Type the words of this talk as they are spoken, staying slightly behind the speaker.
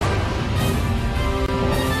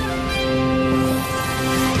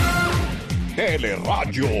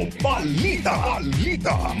Radyo Balita.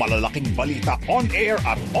 Malalaking balita on air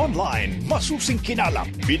at online. Masusing kinalap,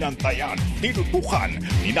 binantayan, tinutukan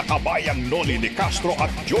ni nakabayang Noli de Castro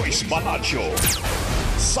at Joyce Balancio.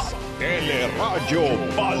 Sa Radyo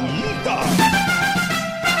Balita.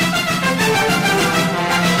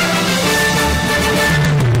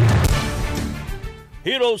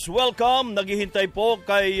 Heroes welcome. Naghihintay po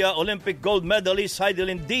kay Olympic gold medalist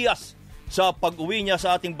Heidelin Diaz sa pag-uwi niya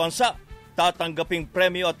sa ating bansa. Tatanggaping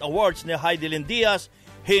premyo at awards ni Heidelin Diaz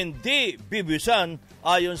hindi bibisan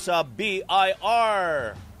ayon sa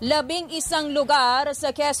BIR. 11 lugar sa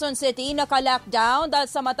Quezon City naka-lockdown dahil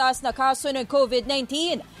sa mataas na kaso ng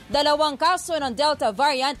COVID-19. 2 kaso ng Delta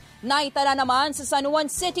variant naitala naman sa San Juan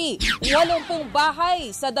City. 80 bahay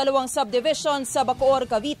sa 2 subdivision sa Bacoor,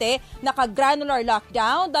 Cavite naka-granular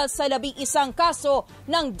lockdown dahil sa 11 kaso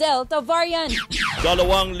ng Delta variant. 2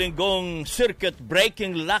 linggong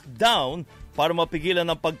circuit-breaking lockdown para mapigilan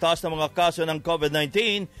ang pagtaas ng mga kaso ng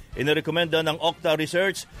COVID-19, inirekomenda ng Octa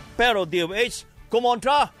Research, pero DOH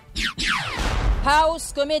kumontra.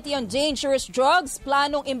 House Committee on Dangerous Drugs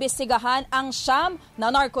planong imbestigahan ang siyam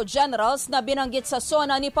na narco-generals na binanggit sa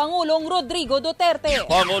SONA ni Pangulong Rodrigo Duterte.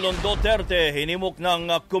 Pangulong Duterte hinimok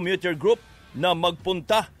ng commuter group na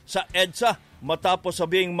magpunta sa EDSA matapos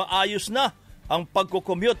sabing maayos na ang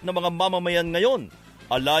pagkukommute ng mga mamamayan ngayon.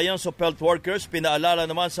 Alliance of Health Workers pinaalala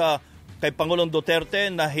naman kay Pangulong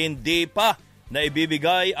Duterte na hindi pa na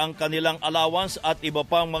ibibigay ang kanilang allowance at iba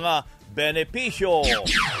pang mga benepisyo. 2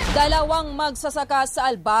 magsasaka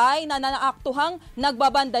sa Albay na naaktuhang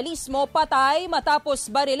nagbabandalismo patay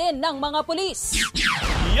matapos barilin ng mga pulis.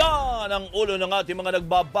 Yan ang ulo ng ating mga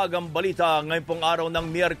nagbabagang balita ngayon pong araw ng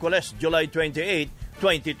Miyerkules, July 28,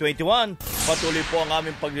 2021. Patuloy po ang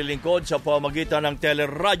aming paglilingkod sa pamamagitan ng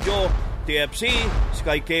Teleradyo, TFC,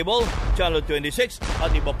 Sky Cable, Channel 26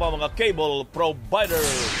 at iba pa mga cable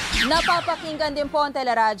providers. Napapakinggan din po ang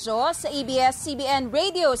Teleradyo sa ABS-CBN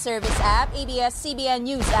Radio Service App, ABS-CBN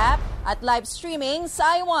News App at live streaming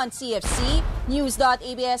sa iWantCFC,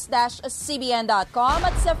 news.abs-cbn.com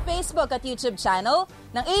at sa Facebook at YouTube channel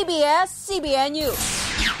ng ABS-CBN News.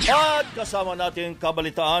 At kasama natin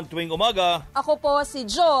kabalitaan tuwing umaga. Ako po si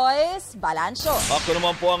Joyce Balancio. Ako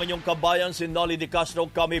naman po ang inyong kabayan si Noli de Castro.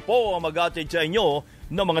 Kami po ang mag-atid sa inyo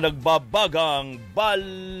ng mga nagbabagang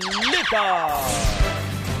balita.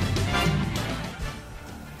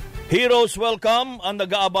 Heroes welcome ang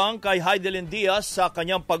nag-aabang kay Heidelin Diaz sa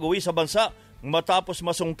kanyang pag-uwi sa bansa matapos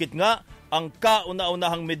masungkit nga ang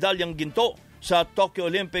kauna-unahang medalyang ginto sa Tokyo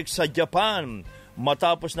Olympics sa Japan.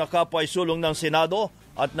 Matapos nakapwa sulong ng Senado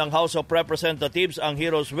at ng House of Representatives ang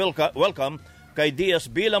Heroes welcome kay Diaz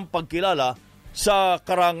bilang pagkilala sa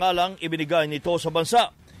karangalang ibinigay nito sa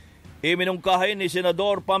bansa. Iminungkahi ni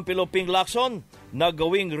Senador Pampilo Ping Lacson na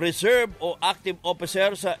gawing reserve o active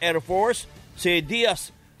officer sa Air Force si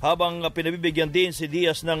Diaz, habang pinabibigyan din si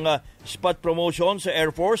Diaz ng spot promotion sa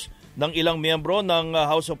Air Force ng ilang miyembro ng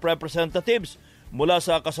House of Representatives mula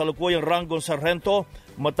sa kasalukuyang ranggong sarhento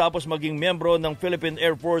matapos maging miyembro ng Philippine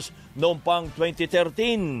Air Force noong pang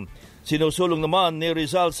 2013. Sinusulong naman ni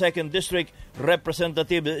Rizal 2nd District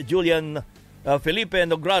Representative Julian Felipe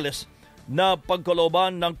Nograles na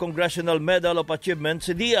pagkalooban ng Congressional Medal of Achievement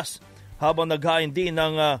si Diaz, habang naghain din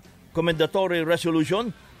ng commendatory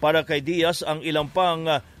resolution para kay Diaz ang ilang pang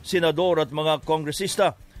senador at mga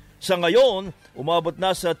kongresista. Sa ngayon, umabot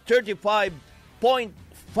na sa 35.5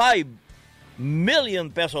 million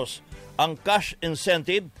pesos ang cash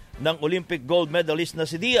incentive ng Olympic gold medalist na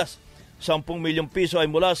si Diaz. 10 milyong piso ay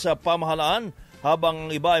mula sa pamahalaan, habang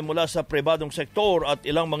ang iba ay mula sa pribadong sektor at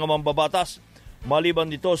ilang mga mambabatas. Maliban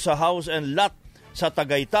dito sa house and lot sa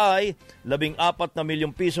Tagaytay, 14 na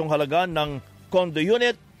milyong pisong halaga ng condo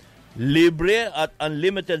unit, libre at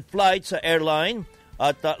unlimited flight sa airline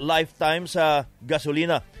at lifetime sa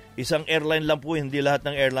gasolina. Isang airline lang po, hindi lahat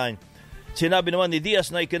ng airline. Sinabi naman ni Diaz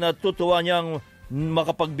na ikinatutuwa niyang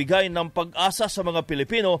makapagbigay ng pag-asa sa mga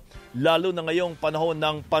Pilipino lalo na ngayong panahon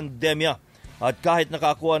ng pandemya. At kahit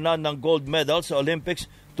nakakuha na ng gold medal sa Olympics,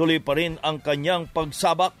 tuloy pa rin ang kanyang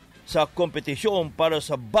pagsabak sa kompetisyon para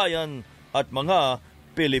sa bayan at mga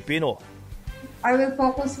Pilipino. I will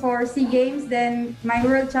focus for SEA Games, then my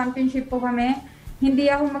World Championship po kami. Hindi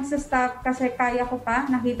ako magsa-stop kasi kaya ko pa.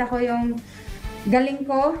 Nakita ko yung galing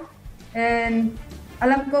ko and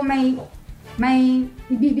alam ko may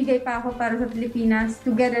ibibigay pa ako para sa Pilipinas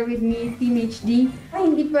together with me, Team HD. Ay,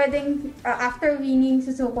 hindi pwedeng after winning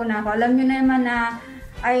susuko na ako. Alam nyo naman na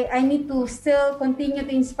I need to still continue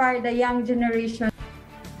to inspire the young generation.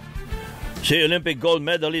 Si Olympic gold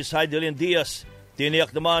medalist Heidelin Diaz, tiniyak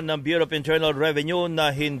naman ng Bureau of Internal Revenue na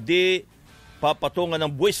hindi papatungan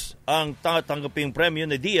ng buwis ang tatanggaping premyo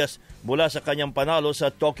ni Diaz mula sa kanyang panalo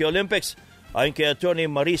sa Tokyo Olympics. Ayon kay Attorney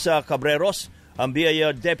Marisa Cabreros, ang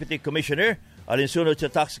BIR Deputy Commissioner, alinsunod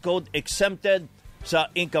sa tax code, exempted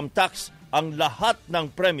sa income tax ang lahat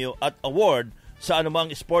ng premyo at award sa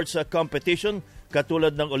anumang sports competition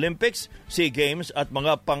katulad ng Olympics, SEA Games at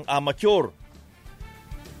mga pang-amateur.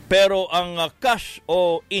 Pero ang cash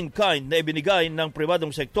o in-kind na ibinigay ng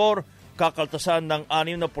pribadong sektor, kakaltasan ng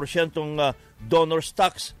 6% donors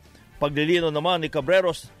tax. Paglilino naman ni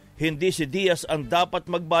Cabreros, hindi si Diaz ang dapat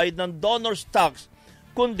magbayad ng donors tax,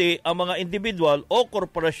 kundi ang mga individual o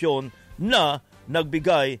korporasyon na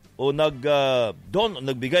nagbigay o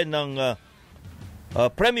nagbigay ng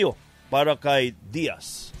premyo para kay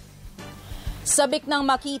Diaz. Sabik nang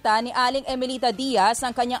makita ni Aling Emelita Diaz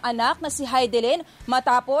ang kanyang anak na si Heidelin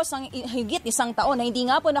matapos ang higit isang taon na hindi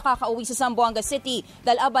nga po nakakauwi sa Zamboanga City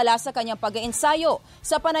dahil abala sa kanyang pag-iensayo.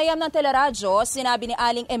 Sa panayam ng teleradyo, sinabi ni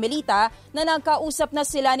Aling Emelita na nagkausap na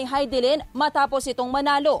sila ni Heidelin matapos itong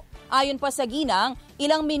manalo. Ayon pa sa ginang,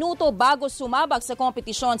 ilang minuto bago sumabak sa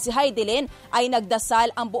kompetisyon si Heidelin ay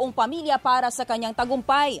nagdasal ang buong pamilya para sa kanyang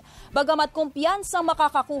tagumpay. Bagamat kumpiyansang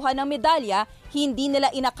makakakuha ng medalya, hindi nila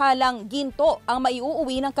inakalang ginto ang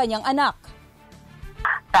maiuuwi ng kanyang anak.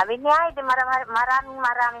 Sabi niya,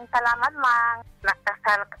 maraming salamat, Mang.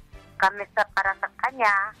 Nagdasal kami para sa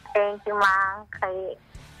kanya. Thank you, Mang.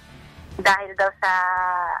 Dahil daw sa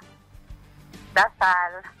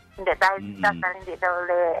dasal,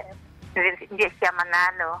 hindi siya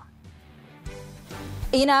manalo.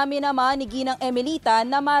 Inamin naman ni Ginang Emelita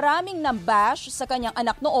na maraming nambash sa kanyang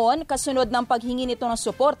anak noon kasunod ng paghingi nito ng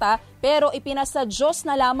suporta, pero ipinasa Diyos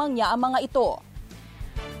na lamang niya ang mga ito.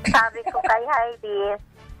 Sabi ko kay Heidi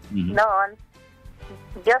noon,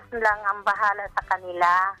 Diyos lang ang bahala sa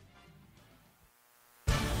kanila.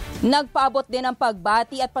 Nagpaabot din ng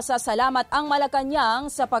pagbati at pasasalamat ang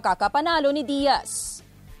Malacanang sa pagkakapanalo ni Diaz.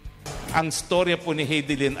 Ang storya po ni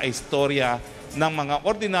Heidelin ay storya ng mga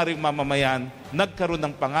ordinaryong mamamayan, nagkaroon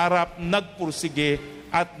ng pangarap, nagpursige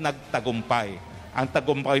at nagtagumpay. Ang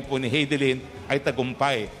tagumpay po ni Heidelin ay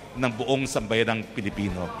tagumpay ng buong sambayanang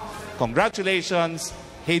Pilipino. Congratulations,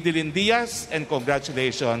 Heidelin Diaz, and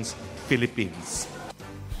congratulations, Philippines.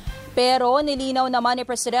 Pero nilinaw naman ni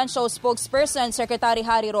Presidential Spokesperson Secretary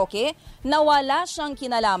Harry Roque na wala siyang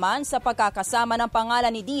kinalaman sa pagkakasama ng pangalan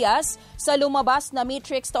ni Diaz sa lumabas na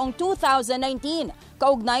matrix taong 2019,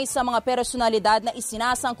 kaugnay sa mga personalidad na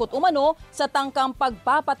isinasangkot umano sa tangkang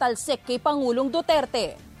pagpapatalsik kay Pangulong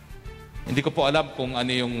Duterte. Hindi ko po alam kung ano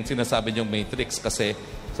yung sinasabi niyong matrix kasi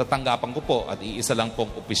sa tanggapan ko po at iisa lang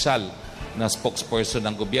pong opisyal na spokesperson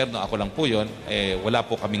ng gobyerno, ako lang po yun, wala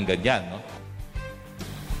po kaming ganyan, no?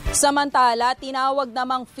 Samantala, tinawag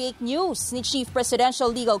namang fake news ni Chief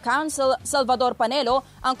Presidential Legal Counsel Salvador Panelo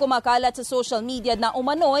ang kumakalat sa social media na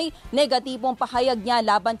umano'y negatibong pahayag niya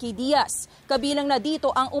laban kay Diaz. Kabilang na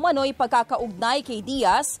dito ang umano'y pagkakaugnay kay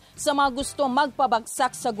Diaz sa mga gustong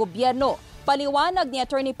magpabagsak sa gobyerno. Paliwanag ni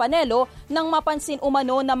Attorney Panelo nang mapansin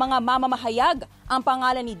umano ng mga mamamahayag ang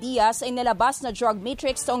pangalan ni Diaz ay nilabas na drug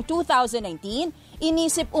matrix taong 2019,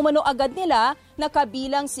 inisip umano agad nila na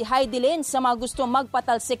kabilang si Heidelin sa mga gustong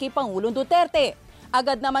magpatalsik kay Pangulong Duterte.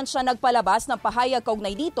 Agad naman siya nagpalabas ng pahayag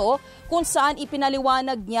kaugnay dito kung saan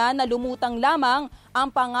ipinaliwanag niya na lumutang lamang ang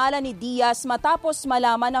pangalan ni Diaz matapos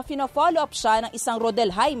malaman na fina-follow up siya ng isang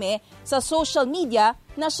Rodel Jaime sa social media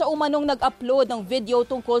na siya umanong nag-upload ng video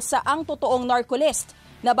tungkol sa ang totoong narcolist.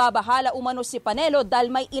 Nababahala umano si Panelo dahil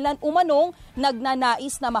may ilan umanong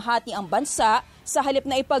nagnanais na mahati ang bansa sa halip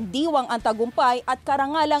na ipagdiwang ang tagumpay at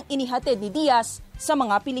karangalang inihatid ni Diaz sa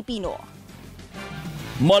mga Pilipino.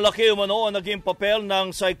 Malaki umano ang naging papel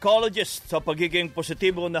ng psychologist sa pagiging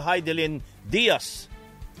positibo na Heidelin Diaz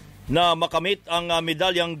na makamit ang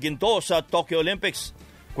medalyang ginto sa Tokyo Olympics.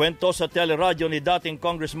 Kwento sa teleradyo ni dating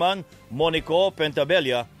Congressman Monico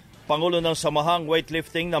Pentabella, Pangulo ng Samahang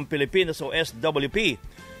Weightlifting ng Pilipinas o SWP.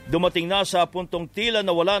 Dumating na sa puntong tila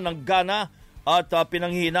na wala ng gana at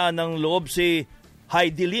pinanghihinaan ng loob si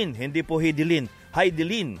Heidelin, hindi po Heidelin,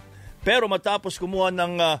 Heidelin. Pero matapos kumuha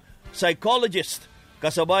ng psychologist,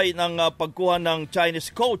 kasabay ng pagkuha ng Chinese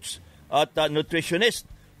coach at nutritionist,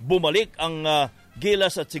 bumalik ang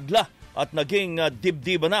gilas at sigla at naging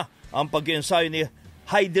dibdiba na ang pag-iensayo ni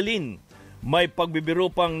Heidelin. May pagbibiro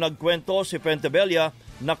pang nagkwento si Pentabella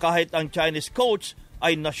na kahit ang Chinese coach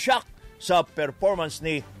ay na-shock sa performance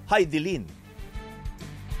ni Heidelin.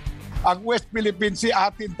 Ang West Philippines si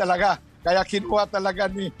atin talaga. Kaya kinuha talaga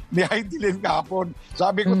ni Heidelin kahapon.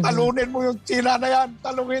 Sabi ko, talunin mo yung China na yan.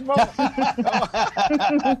 Talungin mo.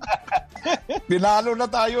 Pinalo na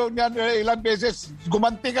tayo yan ilang beses.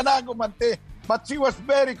 Gumanti ka na, gumanti. But she was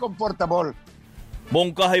very comfortable.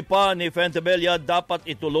 Mungkahay pa ni Fentebella, dapat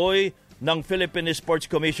ituloy ng Philippine Sports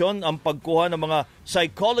Commission ang pagkuha ng mga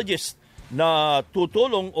psychologist na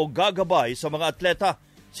tutulong o gagabay sa mga atleta.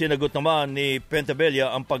 Sinagot naman ni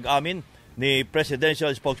Fentebella ang pag-amin ni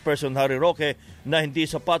Presidential Spokesperson Harry Roque na hindi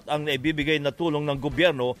sapat ang naibibigay na tulong ng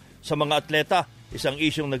gobyerno sa mga atleta. Isang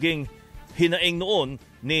isyong naging hinaing noon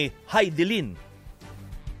ni Heidelin.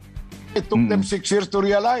 It took them 6 years to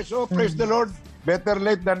realize, praise the Lord, better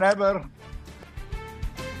late than ever.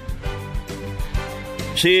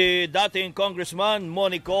 Si dating Congressman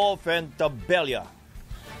Monico Fentebella.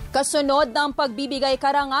 Kasunod ng pagbibigay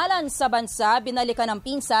karangalan sa bansa, binalikan ng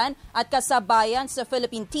pinsan at kasabayan sa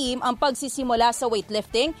Philippine team ang pagsisimula sa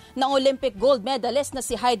weightlifting ng Olympic gold medalist na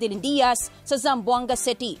si Heidelin Diaz sa Zamboanga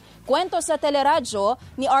City. Kwento sa teleradyo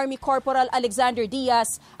ni Army Corporal Alexander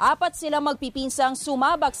Diaz, 4 sila magpipinsang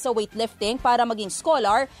sumabak sa weightlifting para maging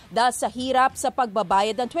scholar dahil sa hirap sa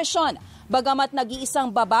pagbabayad ng tuition. Bagamat nag-iisang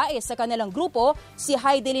babae sa kanilang grupo, si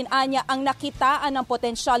Heidelin Anya ang nakitaan ng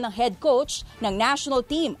potensyal ng head coach ng national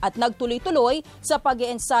team at nagtuloy-tuloy sa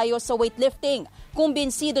pag-iensayo sa weightlifting.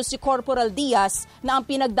 Kumbinsido si Corporal Diaz na ang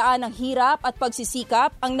pinagdaan ng hirap at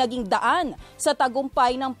pagsisikap ang naging daan sa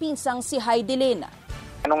tagumpay ng pinsang si Heidelin.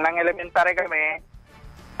 Nung nang elementary kami,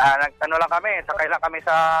 lang kami, sakay lang kami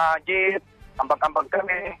sa jeep, ambag-ambag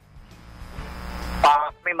kami.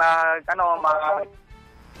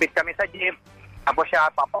 Bit kami sa jeep, tapos siya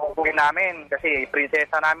papaupuin namin kasi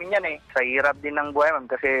prinsesa namin yan eh. Sa hirap din ng buhay ma'am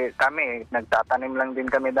kasi kami, nagtatanim lang din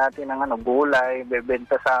kami dati ng gulay,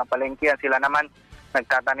 bebenta sa palengke. Sila naman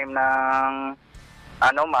nagtatanim ng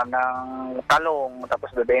ng talong, tapos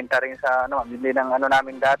bebenta rin sa hindi ng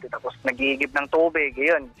namin dati, tapos nag-iigib ng tubig,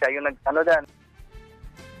 yun, siya yung dyan.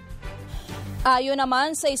 Ayon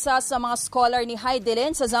naman sa isa sa mga scholar ni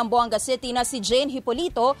Heidelin sa Zamboanga City na si Jane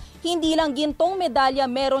Hipolito, hindi lang gintong medalya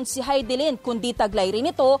meron si Heidelin kundi taglay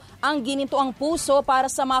rin ito ang ginintoang puso para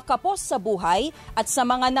sa mga kapos sa buhay at sa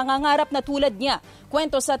mga nangangarap na tulad niya.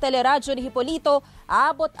 Kwento sa teleradyo ni Hipolito,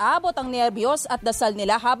 abot-abot ang nerbiyos at dasal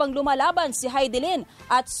nila habang lumalaban si Heidelin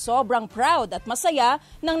at sobrang proud at masaya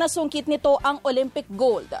nang nasungkit nito ang Olympic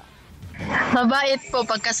gold. Mabait po,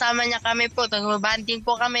 pagkasama niya kami po, banding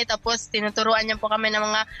po kami, tapos tinuturuan niya po kami ng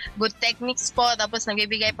mga good techniques po, tapos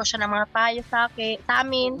nagbibigay po siya ng mga payo sa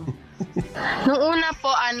amin. Nung una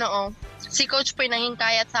po, si coach po yung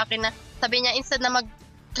nanghinkayat sa akin na sabi niya, instead na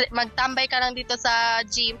magtambay ka lang dito sa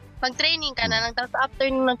gym, mag-training ka na lang. Tapos after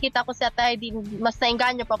nung nakita ko si Ate Heidi, mas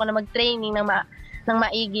nainganyo po ako na mag-training ng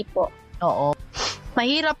maigi po. Oo.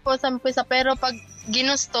 Mahirap po sa umpisa, pero pag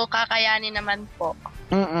ginusto, kakayanin naman po.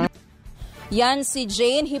 Yan si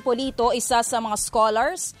Jane Hipolito, isa sa mga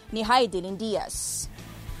scholars ni Heidelin Diaz.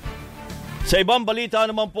 Sa ibang balita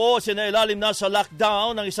naman po, sinailalim na sa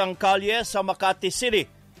lockdown ng isang kalye sa Makati City.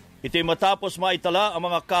 Ito'y matapos maitala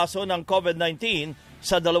ang mga kaso ng COVID-19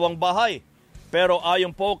 sa 2 bahay. Pero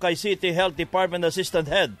ayon po kay City Health Department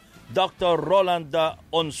Assistant Head Dr. Roland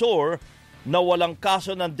Onsor na walang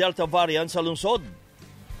kaso ng Delta variant sa lungsod.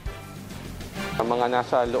 Ang mga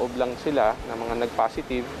nasa loob lang sila na mga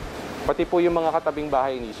nag-positive, pati po yung mga katabing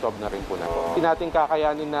bahay, ni-swab na rin po natin. Hindi natin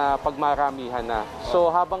kakayanin na pagmaramihan na. So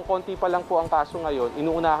habang konti pa lang po ang kaso ngayon,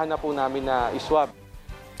 inuunahan na po namin na iswab.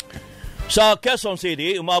 Sa Quezon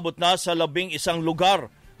City, umabot na sa 11 lugar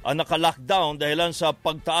ang naka-lockdown dahilan sa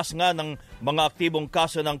pagtaas nga ng mga aktibong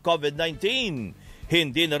kaso ng COVID-19.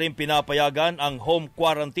 Hindi na rin pinapayagan ang home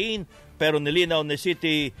quarantine, pero nilinaw ni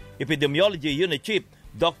City Epidemiology Unit Chief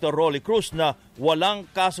Dr. Rolly Cruz na walang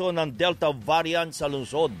kaso ng Delta variant sa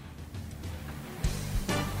lungsod.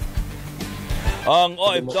 Ang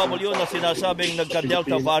OFW na sinasabing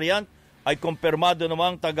nagka-Delta variant ay kumpirmado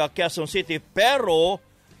namang taga Quezon City, pero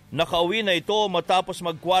nakauwi na ito matapos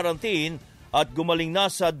mag-quarantine at gumaling na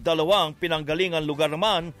sa 2 pinanggalingan lugar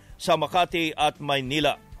naman sa Makati at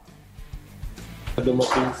Maynila.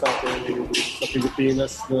 Dumating sa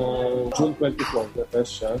Pilipinas na June 24 na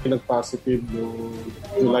test siya. Pinag-positive noong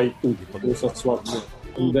July 2 yung sa swab niya.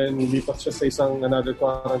 And then lipat siya sa isang another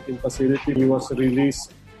quarantine facility. He was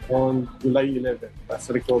released on July 11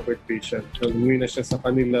 as a recovered patient. So, umuwi na siya sa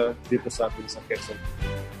kanila dito sa atin sa Quezon.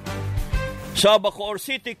 Sa Bacoor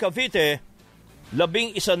City, Cavite,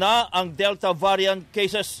 11 na ang Delta variant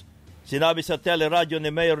cases. Sinabi sa teleradyo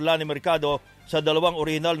ni Mayor Lani Mercado sa 2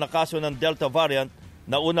 orihinal na kaso ng Delta variant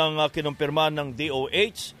na unang kinumpirma ng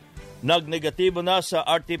DOH, nagnegatibo na sa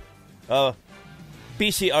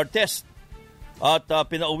PCR test at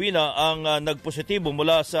pinauwi na ang nagpositibo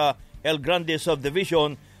mula sa El Grande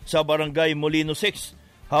Subdivision sa Barangay Molino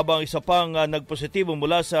 6, habang isa pang nagpositibo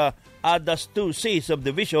mula sa Adas 2C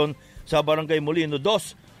Subdivision sa Barangay Molino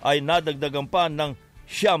 2 ay nadagdagan pa ng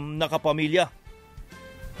 9 na kapamilya.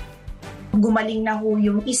 gumaling na ho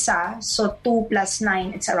yung isa, so 2 plus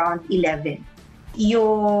 9, it's around 11.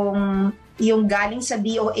 Yung galing sa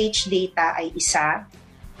DOH data ay isa.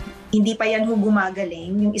 Hindi pa yan ho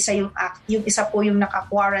gumagaling. Yung isa po yung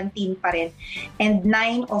naka-quarantine pa rin. And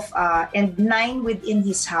 9 within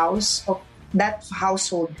his house, of that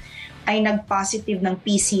household, ay nag-positive ng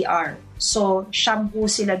PCR. So, siyam po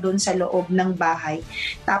sila doon sa loob ng bahay.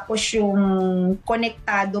 Tapos yung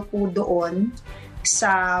konektado po doon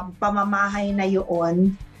sa pamamahay na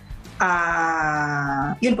yun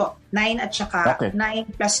po, 9 at saka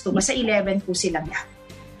 9 plus 2. Basta 11 po silang lahat.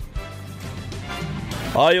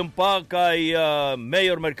 Ayon pa kay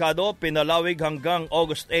Mayor Mercado, pinalawig hanggang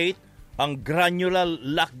August 8 ang granular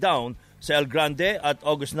lockdown sa El Grande at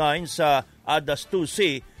August 9 sa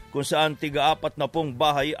Alas-Siyete, kung saan tiga-4 na pong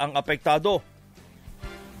bahay ang apektado.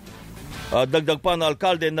 Dagdag pa ng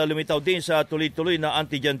alkalde na lumitaw din sa tuloy-tuloy na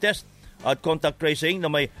antigen test at contact tracing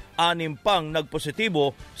na may 6 pang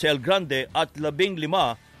nagpositibo sa El Grande at 15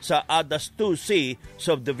 sa Alas-Siyete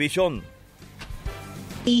subdivision.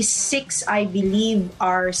 6, I believe,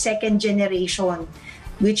 are second generation,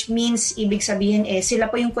 which means, ibig sabihin sila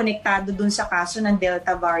po yung konektado dun sa kaso ng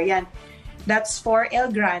Delta variant. That's for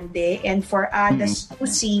El Grande, and for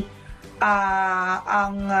Alas-Siyete,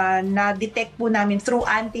 ang na-detect po namin through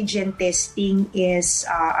antigen testing is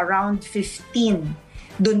around 15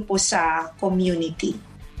 dun po sa community.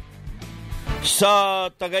 Sa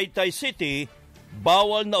Tagaytay City,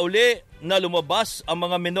 bawal na uli na lumabas ang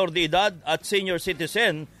mga menor de edad at senior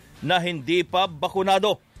citizen na hindi pa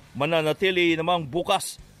bakunado. Mananatili namang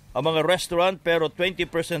bukas ang mga restaurant pero 20%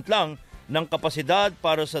 lang ng kapasidad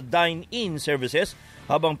para sa dine-in services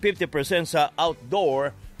habang 50% sa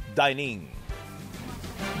outdoor dining.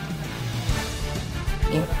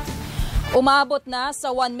 Umabot na sa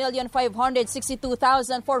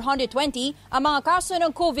 1,562,420 ang mga kaso ng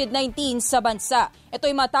COVID-19 sa bansa.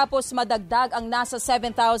 Ito'y matapos madagdag ang nasa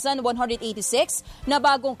 7,186 na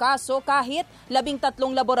bagong kaso kahit 13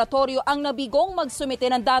 laboratorio ang nabigong magsumite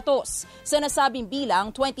ng datos. Sa nasabing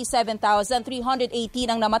bilang, 27,318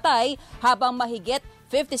 ang namatay habang mahigit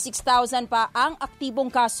 56,000 pa ang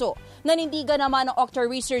aktibong kaso. Nanindigan naman ng Octa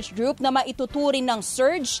Research Group na maituturing ng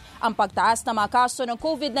surge ang pagtaas ng mga kaso ng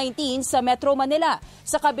COVID-19 sa Metro Manila.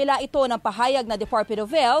 Sa kabila ito ng pahayag na Department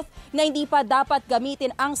of Health na hindi pa dapat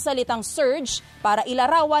gamitin ang salitang surge para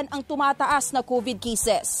ilarawan ang tumataas na COVID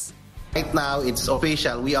cases. Right now, it's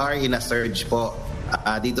official. We are in a surge po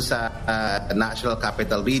dito sa National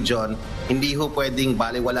Capital Region. Hindi ho pwedeng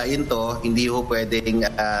baliwalain to, hindi ho pwedeng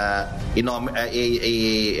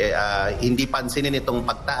hindi pansinin itong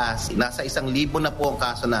pagtaas. Nasa 1,000 na po ang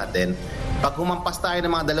kaso natin. Pag humampas tayo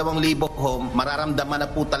ng mga 2,000 ho, mararamdaman na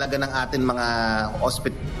po talaga ng ating mga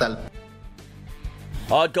hospital.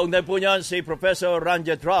 At kaugnay po niyan si Professor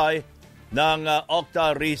Ranjit Rai ng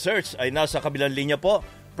Octa Research ay nasa kabilang linya po.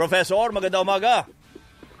 Professor, magandang umaga.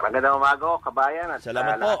 Magandang umaga, kabayan, at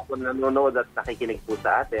salamat lahat po nanonood at nakikinig po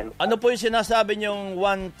sa atin. Ano po yung sinasabi niyong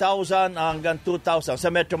 1,000 hanggang 2,000 sa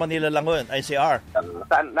Metro Manila lang yun, NCR?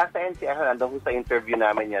 Nasa NCR, nandun po sa interview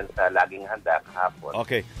namin yan sa Laging Handa kahapon.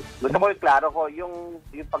 Okay. Gusto ko i-klaro ko, yung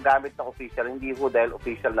paggamit ng official, hindi po dahil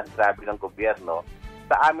official na sinabi ng gobyerno,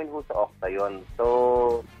 sa amin po sa Octa yun.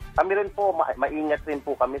 So, kami rin po, maingat rin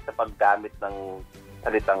po kami sa paggamit ng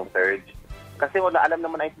salitang surge. Kasi wala, alam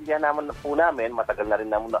naman, naintindihan naman po namin, matagal na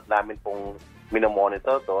rin namin pong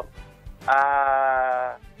minomonitor to,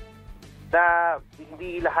 na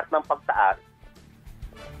hindi lahat ng pagtaas,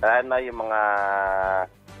 na yung mga,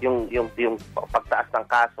 yung pagtaas ng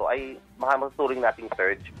kaso ay matuturing nating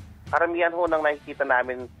surge. Karamihan ho nang nakikita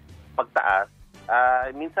namin pagtaas,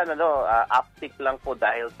 minsan uptick lang po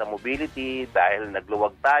dahil sa mobility, dahil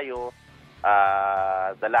nagluwag tayo.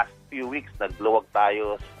 The last few weeks, nagluwag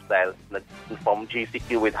tayo dahil from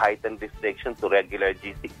GCQ with heightened restriction to regular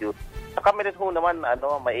GCQ. So kami rin ho naman,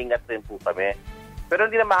 maingat rin po kami. Pero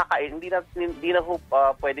hindi na hindi na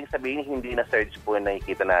pwedeng sabihin hindi na surge po yung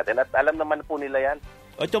nakikita natin. At alam naman po nila yan.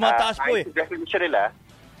 O tumataas po eh. Definition nila,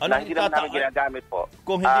 na hindi naman namin ginagamit po.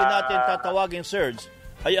 Kung hindi natin tatawagin surge,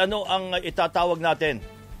 ay ano ang itatawag natin?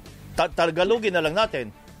 Tagalogin na lang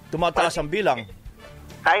natin. Tumataas ang bilang.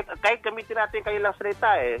 Kahit gamitin natin kayo lang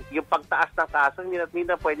salita yung pagtaas ng kaso, hindi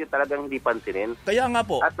na pwede talagang hindi pansinin. Kaya nga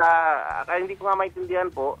po. At hindi ko nga maintindihan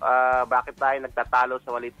po bakit tayo nagtatalo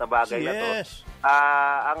sa maliit na bagay na to.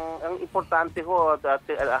 Ang importante ho,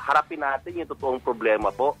 harapin natin yung totoong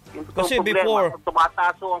problema po. Yung totoong problema,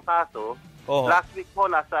 tumataas ang kaso. Last week po,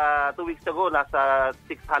 2 weeks ago, nasa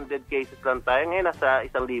 600 cases lang tayo. Ngayon, nasa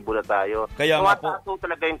 1,000 na tayo. Kaya nga po. Tumataas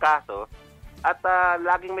talaga yung kaso. At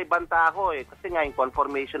laging may banta ako kasi nga yung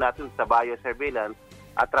confirmation natin sa biosurveillance,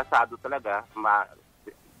 atrasado talaga,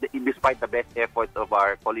 despite the best efforts of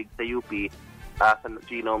our colleagues sa UP, sa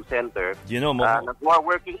Genome Center. We're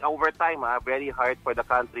working overtime, very hard for the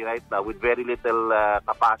country right now with very little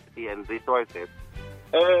capacity and resources.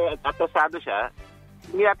 Atrasado siya.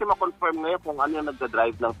 Hindi natin ma-confirm ngayon kung ano yung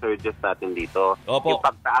nagda-drive ng surges natin dito. Yung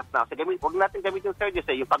pagtaas na. Huwag natin gamitin yung surges,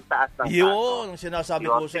 yung pagtaas ng kaso. Yun, sinasabi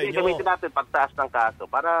ko sa inyo. Gamitin natin pagtaas ng kaso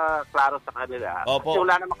para klaro sa kanila. Kasi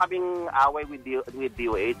wala naman kaming away with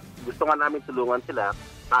DOH. Gusto nga namin tulungan sila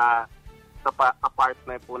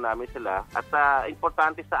ka-partner po namin sila. At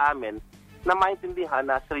importante sa amin na maintindihan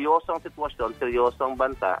na seryosong sitwasyon, seryosong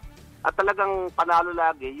banta. At talagang panalo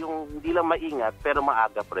lagi yung hindi lang maingat pero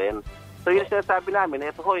maagap rin. So yung sinasabi namin,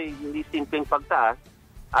 ito hindi simpleng pagtaas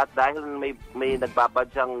at dahil may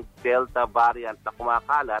nagbabadyang Delta variant na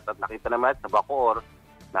kumakalat at nakita naman sa Bacoor,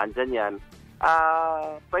 nandyan yan,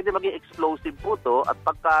 pwede maging explosive po to at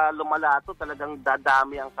pagka lumala to talagang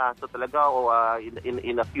dadami ang kaso talaga o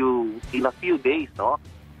in a few days, no?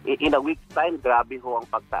 In a week's time, grabe ho ang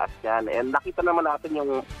pagtaas niyan. And nakita naman natin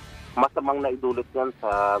yung masamang naidulot niyan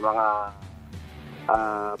sa mga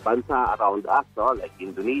bansa around us, no? Like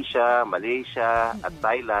Indonesia, Malaysia, at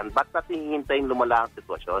Thailand. Ba't natin hihintayin lumala ang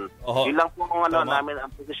sitwasyon? Yun lang po namin,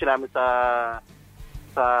 ang posisyon namin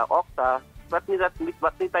sa OCTA. Ba't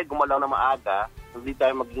hindi tayo gumalaw na maaga, hindi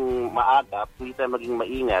tayo maging maagap, hindi tayo maging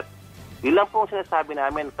maingat. Yun lang po ang sinasabi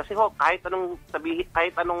namin. Kasi kahit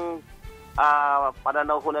anong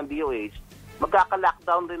pananaw ng DOH,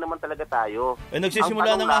 magkaka-lockdown rin naman talaga tayo.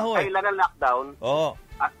 Nagsisimula na nga kailan ang lockdown?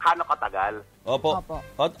 At kano katagal? Opo.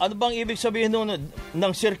 At ano bang ibig sabihin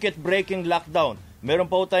ng circuit breaking lockdown? Meron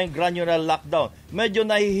pa po tayong granular lockdown. Medyo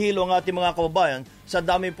nahihilo ang ating mga kababayan sa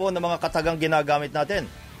dami po ng mga katagang ginagamit natin.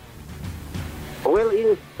 Well,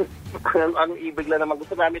 ang ibig lang naman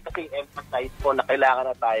gusto namin kasi emphasize po na kailangan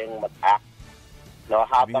na tayong mag-act. No,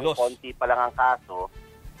 habang konti pa lang ang kaso.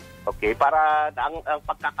 Okay, para ang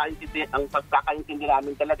pagkakaintindi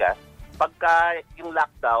namin talaga, pagka yung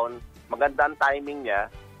lockdown, maganda ang timing niya,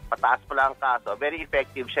 pataas pa lang ang kaso, very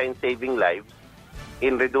effective siya in saving lives,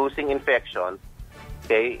 in reducing infection,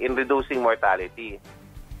 okay, in reducing mortality.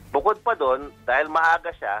 Bukod pa doon, dahil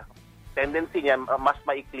maaga siya, tendency niya, mas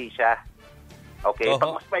maikli siya. Okay,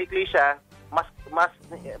 pag mas maikli siya,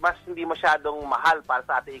 mas hindi masyadong mahal para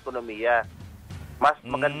sa ating ekonomiya. Mas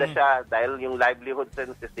maganda siya dahil yung livelihood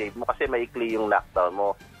save mo kasi maikli yung lockdown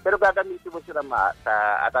mo. Pero gagamitin mo siya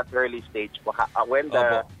at that early stage when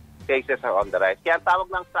the cases are on the rise. Kaya ang tawag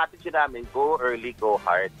ng strategy namin, go early, go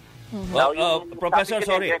hard. Now, Professor,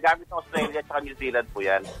 sorry. Gamit ng Australia at New Zealand po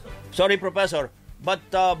yan. Sorry, Professor. But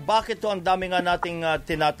bakit to ang dami nga nating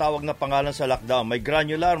tinatawag na pangalan sa lockdown? May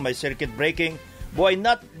granular, may circuit breaking. Why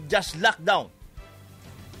not just lockdown?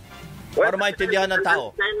 Para maintindihan ng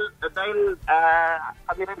tao. Dahil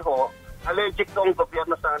kami rin allergic noong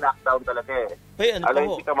gobyerno sa lockdown talaga eh.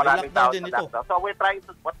 Allergic ka maraming tao sa lockdown. So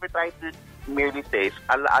what we're trying to merely say is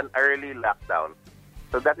an early lockdown.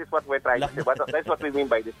 So that is what we're trying to say. That's what we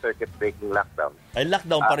mean by the circuit breaking lockdown. Ay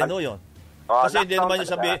lockdown pa rin yun. Kasi hindi naman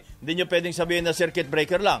hindi nyo pwedeng sabihin na circuit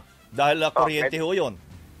breaker lang dahil kuryente ho yun.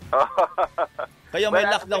 Kaya may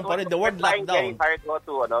lockdown pa rin. The word lockdown. Very hard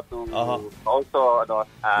to also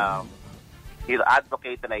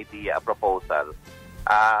advocate an idea, a proposal.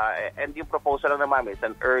 And yung proposal lang naman is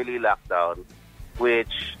an early lockdown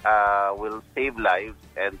which will save lives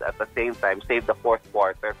and at the same time save the fourth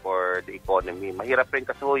quarter for the economy. Mahirap rin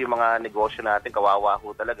kasi yung mga negosyo natin, kawawa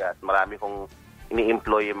ho talaga. Marami kong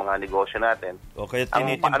ini-employ yung mga negosyo natin. Okay,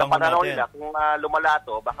 tinitimbang mo natin. Nila, kung lumala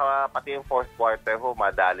to, baka pati yung fourth quarter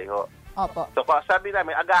madali ho. Opo. So sabi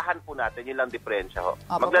namin, agahan po natin, yun lang diferensya ho.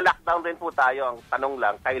 Magla-lockdown rin po tayo, ang tanong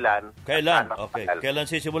lang, kailan? Okay, kailan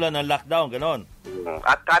sisimulan ang lockdown, ganon?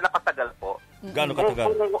 At kano katagal po? Gano'ng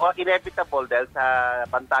katagal? Kung inevitable dahil sa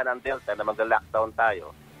banta ng Delta na magla-lockdown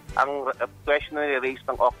tayo, ang question na raise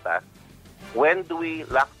ng OCTA, when do we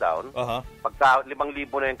lockdown? Pagka 5,000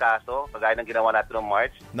 na yung kaso, kagaya ng ginawa natin noong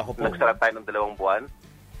March, nagsara tayo ng 2 buwan,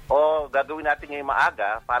 o gagawin natin ngayong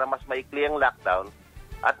maaga para mas maikli ang lockdown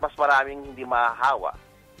at mas maraming hindi mahahawa.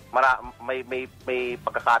 May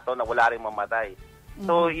pagkakataon na wala rin mamatay.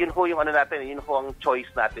 So, yun ho yung natin, yun ho ang choice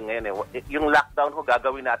natin ngayon. Yung lockdown ho,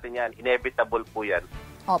 gagawin natin yan. Inevitable po yan.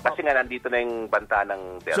 Kasi nga nandito na yung banta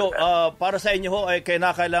ng Delta. So, para sa inyo ho,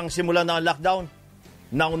 kailangang simulan ng lockdown?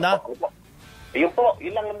 Nauna? Yun po,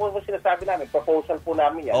 yun lang mo sinasabi namin. Proposal po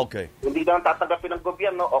namin yan. Okay. Hindi naman tatanggapin ng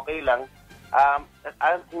gobyerno, okay lang.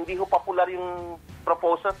 Hindi ho popular yung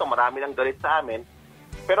proposal to. Marami lang galit sa amin.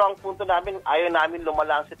 Pero ang punto namin, ayaw namin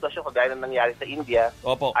lumala ang sitwasyon kagaya ng nangyari sa India.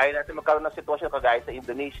 Opo. Ayaw natin magkaroon ng sitwasyon kagaya sa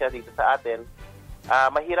Indonesia, dito sa atin.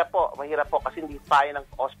 Mahirap po kasi hindi tayo ng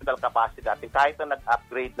hospital capacity natin. Kahit na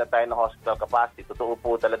nag-upgrade na tayo ng hospital capacity, totoo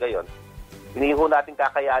po talaga yon. Hindi ho natin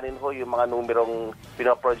kakayanin ho yung mga numerong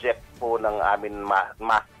pinoproject po ng amin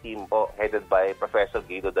math team po, headed by Professor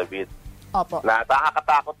Guido David. Opo. Na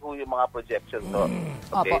nakakatakot ho yung mga projections.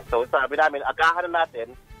 Okay? So sabi namin, agahan na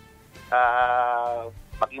natin,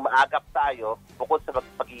 maging maagap tayo bukod sa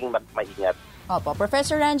pagiging maingat. Opo.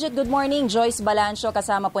 Professor Ranjit, good morning. Joyce Balancio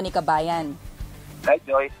kasama po ni Kabayan. Hi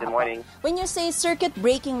Joyce, good morning. When you say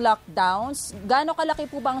circuit-breaking lockdowns, gaano kalaki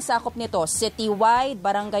po ba ang sakop nito? City-wide,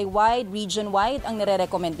 barangay-wide, region-wide ang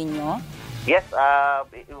nire-recommend ninyo? Yes,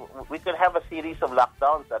 we could have a series of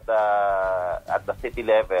lockdowns at the city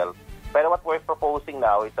level. Pero what we're proposing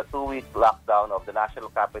now is a 2-week lockdown of the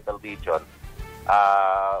National Capital Region.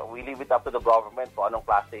 We leave it up to the government kung anong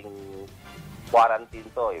klaseng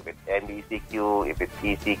quarantine to, if it's NBCQ, if it's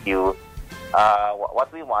ECQ.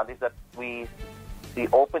 What we want is that we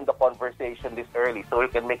open the conversation this early so we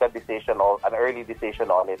can make an early decision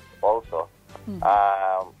on it also.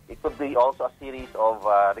 It could be also a series of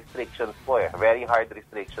restrictions po, very hard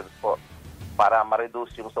restrictions po, para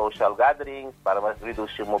ma-reduce yung social gatherings, para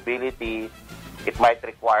ma-reduce yung mobility. It might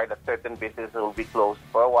require that certain businesses will be closed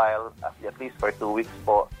for a while, at least for 2 weeks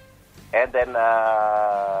po. And then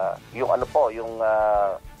yung mga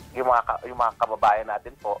kababayan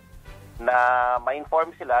natin po na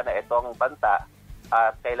ma-inform sila na itong banta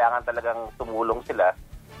at kailangan talagang tumulong sila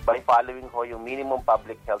by following ho yung minimum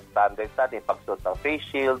public health standards natin, pagsuot ng face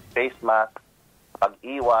shield, face mask,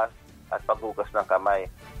 pag-iwas, at paghugas ng kamay.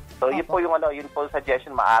 So yun po yung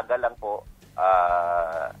suggestion, maaga lang po,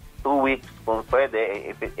 2 weeks kung pwede,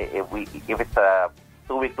 if it's a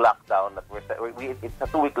 2-week lockdown it's a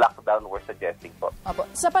 2-week lockdown we're suggesting po. Opo.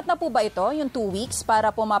 Sapat na po ba ito, yung 2 weeks, para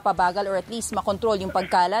po mapabagal or at least makontrol yung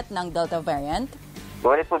pagkalat ng Delta variant?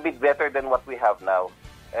 Well, it would be better than what we have now.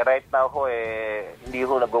 Right now hindi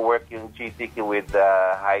ho nag-work yung GCQ with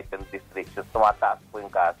heightened restrictions. Tumataas po yung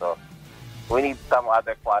kaso. We need some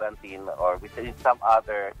other quarantine or we need some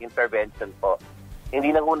other intervention po. Hindi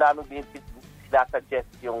na ho namin sinasuggest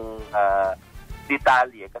yung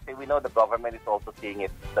detalye kasi we know the government is also seeing it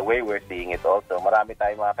the way we're seeing it also. Marami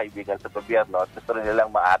tayong mga kaibigan sa gobyerno at gusto nilang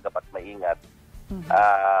maagap at maingat.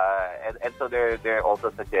 And so they're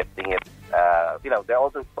also suggesting it.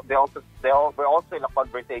 We're also in a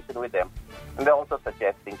conversation with them, and they're also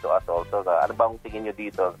suggesting to us also ano bang tingin nyo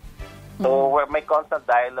dito. So may constant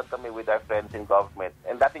dialogue kami with our friends in government,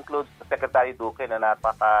 and that includes Secretary Duque na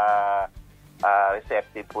napaka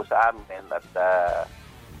receptive po sa amin at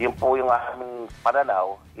yun po yung aming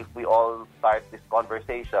pananaw. If we all start this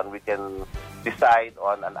conversation, we can decide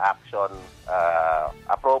on an action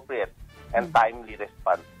appropriate and timely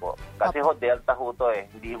response po. Kasi Delta ho to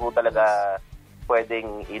hindi ho talaga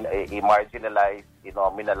pwedeng i-marginalize,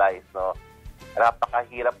 i-nominalize, no?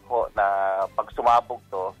 Napakahirap ho na pag sumabog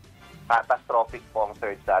to, catastrophic po ang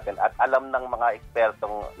surge natin at alam ng mga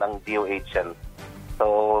ekspertong ng DOH yan.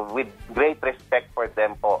 So, with great respect for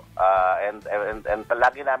them po, and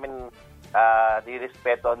lagi namin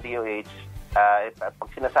di-respeto ang DOH, pag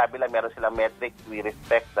sinasabi lang meron silang metrics, we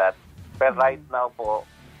respect that. But right now po,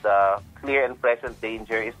 the clear and present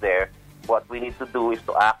danger is there. What we need to do is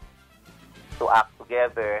to act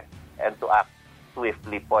together and to act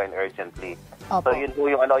swiftly po and urgently. Opo. So yun po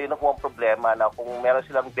yung ang problema na kung meron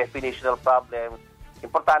silang definitional problems,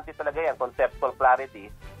 importante talaga yan, conceptual clarity.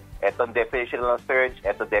 Etong definition ng surge,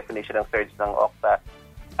 etong definition ng surge ng Okta.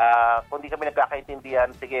 Kung di kami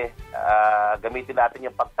nagkakaintindihan, sige, gamitin natin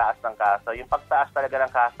yung pagtaas ng kaso. Yung pagtaas talaga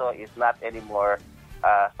ng kaso is not anymore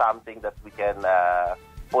something that we can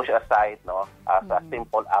push aside, no, as a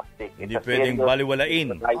simple uptick. Hindi pwedeng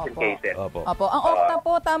baliwalain. Opo. Ang Okta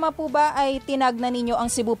po, tama po ba ay tinagna ninyo ang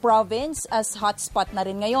Cebu Province as hotspot na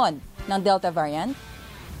rin ngayon ng Delta variant?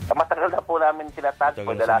 Matagal na po namin sinatag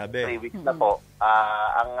for the last 3 weeks na po.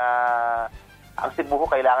 Ang Cebu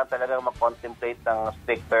kailangan talaga mag-contemplate ng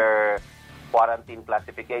stricter quarantine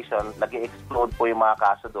classification. Nag-explode po yung mga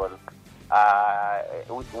kaso doon.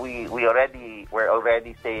 We're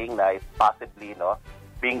already saying na it's possibly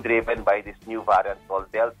being driven by this new variant called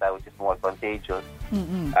Delta, which is more contagious.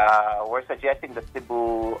 We're suggesting that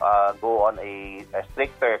Cebu go on a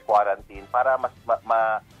stricter quarantine para mas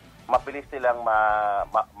mabilis nilang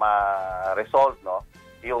ma-resolve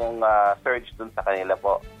yung surge dun sa kanila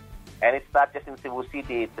po. And it's not just in Cebu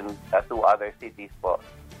City, it's in 2 other cities po.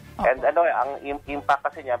 And ang impact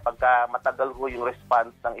kasi niya, pagka matagal ho yung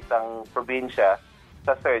response ng isang probinsya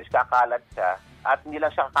sa surge, kakalat siya. At hindi lang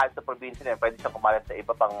siya kakalat sa probinsya niya, pwede siya kumalat sa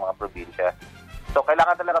iba pang mga probinsya. So,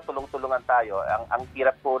 kailangan talaga tulong-tulungan tayo. Ang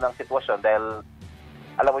hirap po ng sitwasyon dahil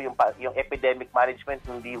alam mo yung epidemic management,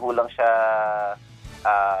 hindi ho lang siya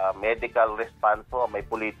medical response ho, may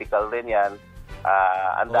political din yan.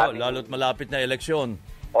 Lalo't malapit na eleksyon.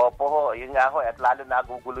 Opo ho, yun nga ho, at lalo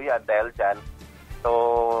nagugulo yan dahil dyan.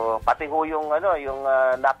 So, pati ho yung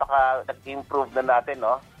napaka nag-improve na natin,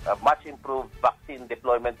 no? Much improved vaccine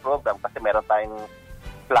deployment program kasi meron tayong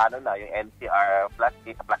plano na, yung NCR plus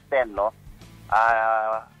 10, no?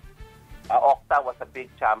 Octa was a big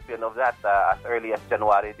champion of that as early as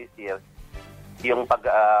January this year. Yung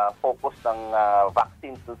pag-focus ng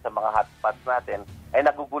vaccines dun sa mga hotspots natin ay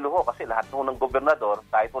nagugulo ho kasi lahat ng gobernador,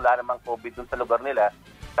 kahit wala namang COVID dun sa lugar nila,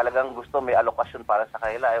 talagang gusto may alokasyon para sa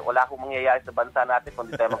kanila. Wala akong mangyayari sa bansa natin kung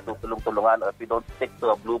di tayo magtutulong-tulungan or if we don't stick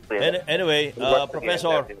to a blueprint. Anyway,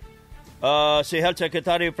 Professor, si Health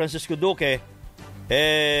Secretary Francisco Duque,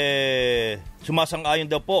 sumasang-ayon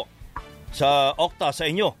daw po sa Octa, sa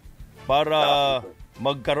inyo, para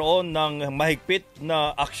magkaroon ng mahigpit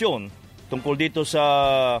na aksyon tungkol dito sa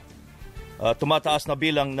tumataas na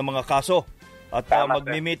bilang ng mga kaso. At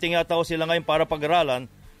magmi-meeting yata sila ngayon para pag-aralan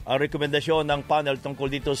ang rekomendasyon ng panel tungkol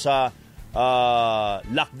dito sa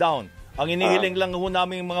lockdown. Ang inihiling lang ho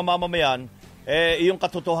namin mga mamamayan, yung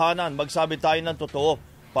katotohanan, magsabi tayo ng totoo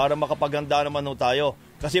para makapaghanda naman ho tayo.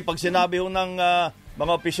 Kasi pag sinabi ho ng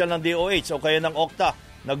mga opisyal ng DOH o kaya ng Octa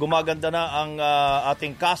na gumaganda na ang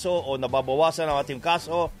ating kaso o nababawasan ang ating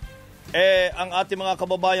kaso, ang ating mga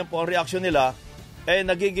kababayan po, ang reaksyon nila,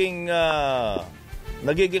 nagiging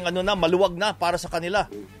maluwag na para sa kanila.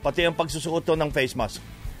 Pati ang pagsusuot ng face mask.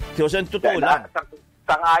 Kasi totoo lang.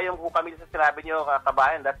 Sang-ayon po kami sa sinabi niyo,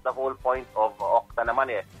 kabayan. That's the whole point of Octa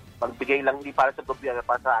naman Magbigay lang hindi para sa gobyerno,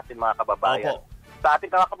 para sa ating mga kababayan. Opo. Sa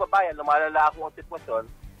ating mga kababayan, lumalala ako ang sitwasyon.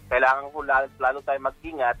 Kailangan po lalo tayo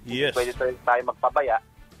mag-ingat. Yes. Pwede tayo magpabaya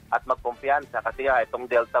at magkumpiyansa. Kasi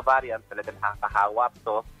itong Delta variant talagang nakakahawap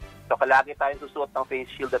to. So, kalagi tayong susuot ng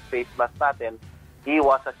face shield at face mask natin.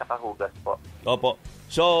 Iwas at saka hugas po. Opo.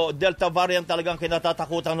 So, Delta variant talagang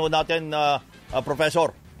kinatatakutan natin,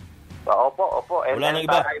 Professor. Opo. And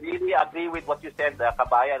iba. I really agree with what you said,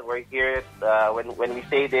 kabayan. We're here, when we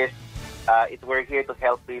say this, we're here to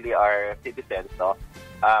help really our citizens, no?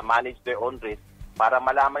 Manage their own risk. Para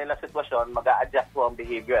malaman nila sitwasyon, mag-a-adjust po ang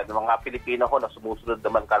behavior. Ng mga Pilipino na sumusunod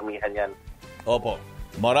naman karamihan yan. Opo.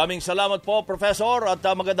 Maraming salamat po, Professor, at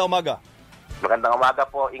magandang umaga. Magandang umaga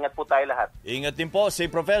po. Ingat po tayo lahat. Ingat din po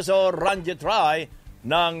si Professor Ranjit Rai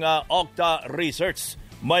ng Octa Research.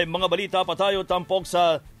 May mga balita pa tayo tampok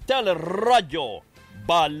sa Radyo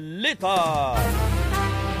Balita.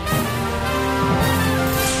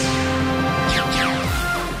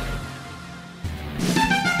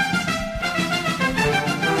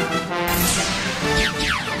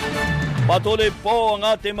 Patuloy po ang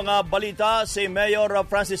ating mga balita. Si Mayor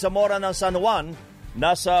Francis Zamora ng San Juan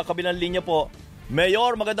nasa kabilang linya po.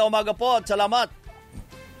 Mayor, magandang umaga po at salamat.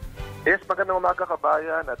 Yes, magandang umaga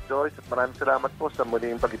kabayan at Joyce at maraming salamat po sa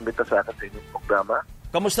muling pag-imbita sa akin sa inyong programa.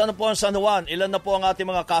 Kamusta na po ang San Juan? Ilan na po ang ating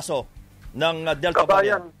mga kaso ng Delta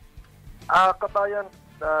variant? Kabayan,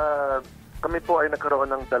 kami po ay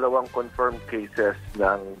nagkaroon ng 2 confirmed cases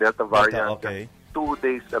ng Delta variant. Okay. 2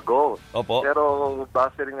 days ago. Opo. Pero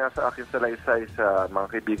base rin nga sa aking salaysay sa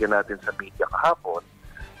mga kaibigan natin sa media kahapon,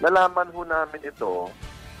 nalaman ho namin ito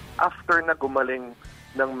after na gumaling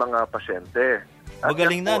ng mga pasyente.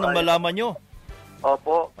 Magaling na nung malaman nyo?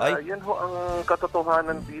 Opo. Yan ho ang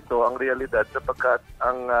katotohanan dito, ang realidad, sapagkat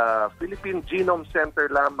ang Philippine Genome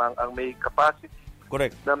Center lamang ang may capacity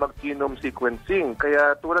correct na mag-genome sequencing.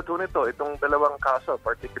 Kaya tulad ho nito, itong 2 kaso,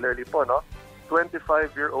 particularly po,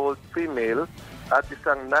 25-year-old female at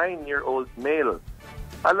isang 9-year-old male.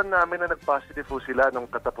 Alam namin na nag-positive po sila nung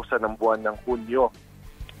katapusan ng buwan ng Hunyo.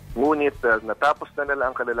 Ngunit natapos na nila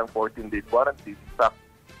ang kanilang 14-day quarantine. In fact,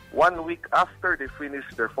 1 week after they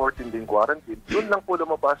finished their 14-day quarantine, yun lang po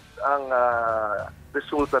lumabas ang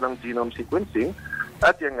resulta ng genome sequencing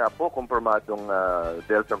at yan nga po, kumpirmadong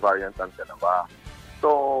Delta variant ang dalawa.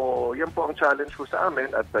 So, yan po ang challenge ko sa amin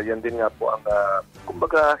at yan din nga po ang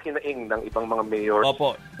kumbaga hinaing ng ibang mga mayors.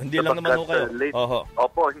 Opo, hindi lang naman ho kayo.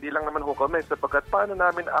 Opo, hindi lang naman ho kami sapagkat paano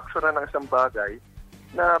namin aksyonan ng isang bagay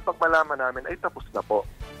na pag malaman namin ay tapos na po.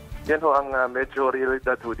 Yan ho ang medyo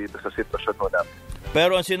realidad ho dito sa sitwasyon ho namin.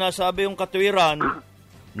 Pero ang sinasabi yung katuwiran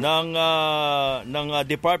ng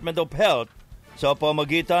Department of Health sa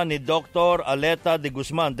pamagitan ni Dr. Aleta de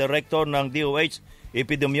Guzman, Director ng DOH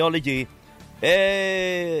Epidemiology,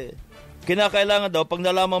 kinakailangan daw pag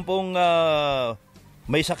nalaman pong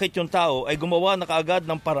may sakit yung tao ay gumawa na kaagad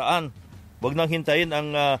ng paraan. Huwag nang hintayin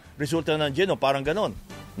ang resulta ng genome, parang ganon.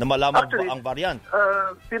 na malaman Actually, ang variant?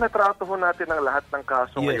 Tinatrato ho natin ang lahat ng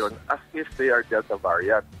kaso ngayon as if they are Delta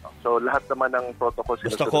variant. So lahat naman ng protocol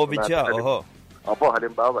basta COVID siya, Opo,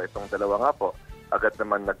 halimbawa, itong dalawa nga po, agad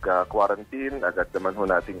naman nag-quarantine, agad naman ho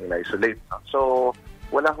nating in-isolate. So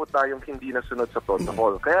wala ho tayong hindi nasunod sa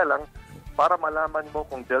protocol. Kaya lang, para malaman mo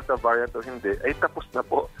kung Delta variant o hindi, ay tapos na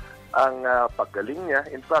po ang paggaling niya.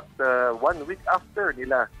 In fact, 1 week after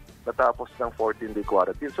nila natapos ng 14-day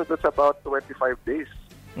quarantine. So that's about 25 days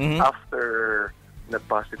after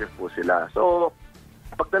nag-positive po sila. So,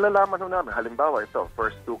 pag nalalaman ho namin, halimbawa ito,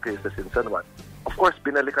 first 2 cases in San Juan, of course,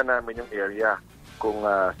 binalikan namin yung area kung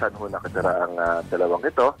saan ho nakatira ang dalawang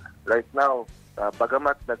ito. Right now,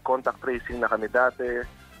 bagamat nag-contact tracing na kami dati,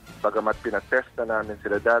 bagamat pinatest na namin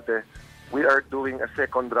sila dati, we are doing a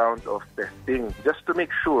second round of testing just to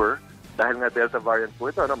make sure, dahil nga Delta variant po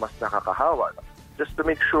ito, mas nakakahawa, just to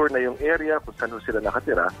make sure na yung area kung saan sila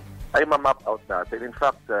nakatira ay ma-map out natin. In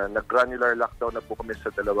fact, nag-granular lockdown na po kami sa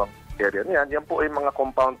dalawang area niyan. Yan po ay mga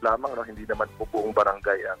compound lamang, hindi naman po buong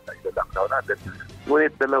barangay ang i-lockdown natin.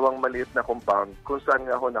 Ngunit dalawang maliit na compound kung saan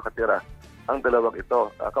nga ho nakatira ang dalawang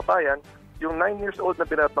ito. Kabayan, yung 9 years old na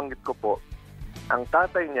binabanggit ko po, ang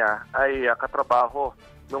tatay niya ay katrabaho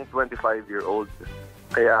nung 25-year-old.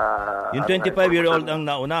 Kaya yung 25-year-old ang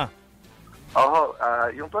nauna?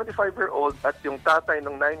 Yung 25-year-old at yung tatay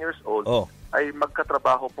nung 9 years old ay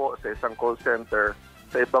magkatrabaho po sa isang call center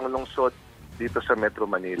sa ibang lungsod dito sa Metro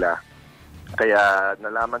Manila. Kaya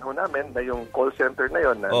nalaman ho namin na yung call center na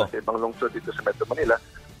yon na sa ibang lungsod dito sa Metro Manila,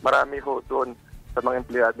 marami ho doon sa mga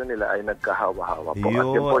empleyado nila ay nagkahawa-hawa po. At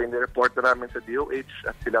yun po, in-report namin sa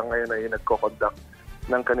DOH at sila ngayon ay nagko-conduct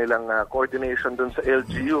ng kanilang coordination doon sa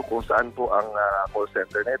LGU kung saan po ang call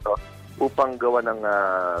center na ito upang gawa ng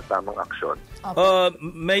tamang aksyon.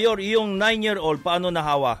 Mayor, yung 9-year-old, paano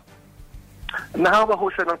nahawa? Nahawa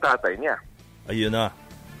ho siya ng tatay niya. Ayun na.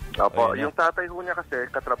 Opo, yung tatay ho niya kasi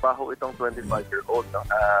katrabaho itong 25-year-old.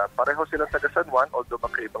 Pareho silang taga San Juan, although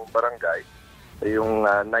magkaibang barangay. Yung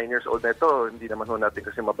 9 years old na ito, hindi naman ho natin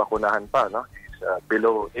kasi mabakunahan pa, no? He's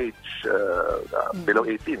below age, below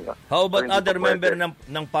 18. No? How about so, other member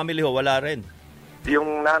ng family ho? Wala rin?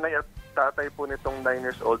 Yung nanay at tatay po nitong 9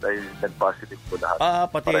 years old ay nag-positive po lahat.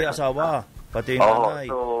 Pati pareho. Asawa, pati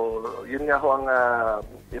nanay. So, yun nga ho ang,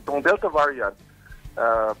 itong Delta variant,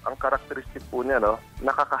 ang characteristic po niya, no,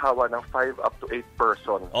 nakakahawa ng 5 up to 8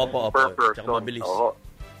 person per person. Mabilis.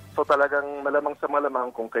 So talagang malamang sa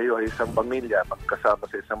malamang kung kayo ay isang pamilya, magkasama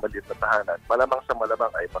sa isang maliit na tahanan, malamang sa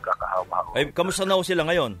malamang ay magkakahawa. Ay, kamusta na ho sila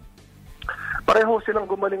ngayon? Pareho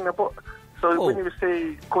silang gumaling na po. So when you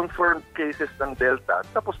say confirmed cases ng Delta,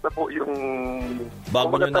 tapos na po yung...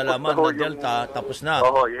 Bago nyo nalaman na Delta, tapos na.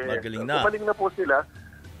 Magaling na. Gumaling na po sila.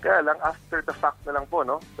 Kaya lang, after the fact na lang po,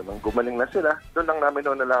 no? So nung gumaling na sila, doon lang namin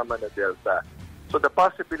nalaman na Delta. So the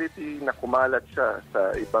possibility na kumalat siya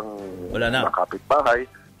sa ibang kapitbahay,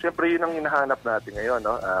 siyempre yun ang hinahanap natin ngayon.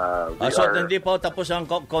 No? So hindi po tapos ang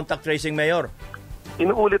contact tracing, Mayor?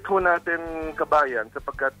 Inuulit ho natin, kabayan,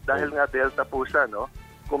 sapagkat dahil nga Delta po siya, no?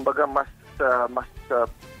 Kumbaga mas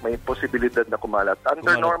may posibilidad na kumalat.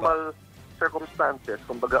 Under normal circumstances,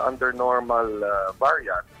 kumbaga under normal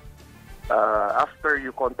variant, after you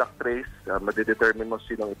contact trace, madidetermine mo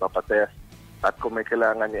sinong ipapatest at kung may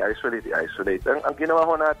kailangan i-isolate. Ang ginawa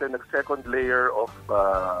ho natin, nag-second layer of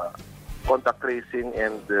contact tracing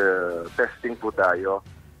and testing po tayo.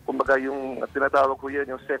 Kumbaga yung tinatawag ko yan,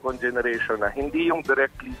 yung second generation na hindi yung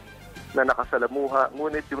directly na nakasalamuha,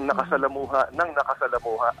 ngunit yung nakasalamuha ng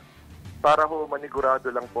nakasalamuha para ho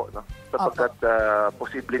manigurado lang po, no? Sapagkat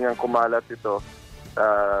posibleng ang kumalat ito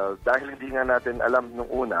dahil hindi nga natin alam nung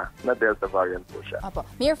una na Delta variant po siya.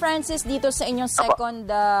 Mayor Francis, dito sa inyong second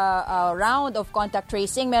round of contact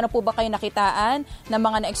tracing, meron po ba kayo nakitaan ng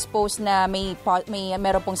mga na-expose na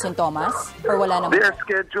meron pong sintomas? Or wala naman? They are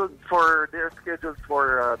scheduled for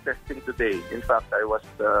testing today. In fact, I was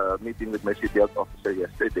meeting with my city health officer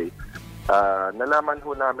yesterday. Nalaman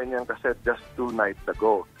ho namin yan kasi just 2 nights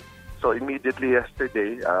ago. So immediately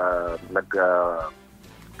yesterday,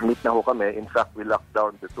 meet na ho kami. In fact, we locked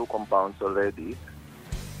down the 2 compounds already.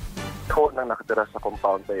 Ho nang nakatira sa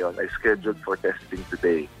compound na yun ay scheduled for testing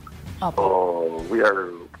today. So we are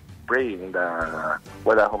praying na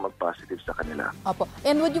wala akong mag-positive sa kanila.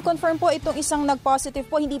 And would you confirm po itong isang nag-positive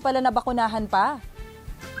po, hindi pala nabakunahan pa?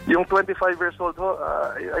 Yung 25 years old ho,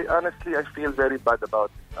 honestly, I feel very bad about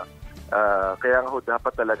it. Kaya nga ho,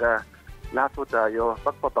 dapat talaga lahat ho tayo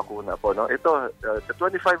magpapakuna po. No? Ito, the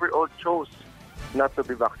 25-year-old chose not to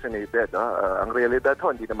be vaccinated. Ang realidad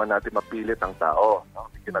ho, hindi naman natin mapilit ang tao. No?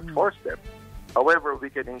 We cannot force them. However, we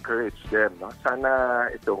can encourage them. No? Sana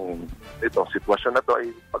itong sitwasyon na to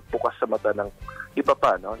ay pagbukas sa mata ng iba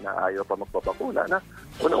pa, no, na ayaw pa magpapakuna. Na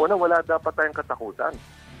una-una, wala dapat tayong katakutan.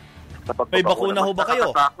 May bakuna ho ba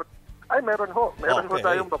kayo? Ay, meron ho. Meron ho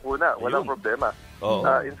tayong bakuna. Walang problema.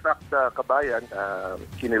 In fact, kabayan,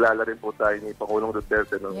 kinilala rin po tayo ni Pangulong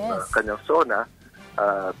Duterte ng kanyang SONA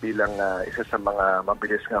bilang isa sa mga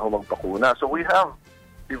mabilis nga magpakuna. So we have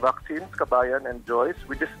the vaccines, kabayan and Joyce.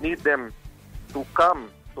 We just need them to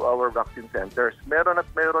come to our vaccine centers. Meron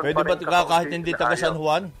Pwede pa rin ba kahit hindi taga San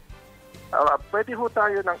Juan? Pwede ho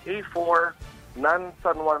tayo ng A4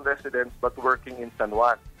 non-San Juan residents but working in San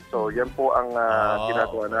Juan. So yan po ang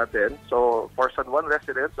ginagawa natin. So for San Juan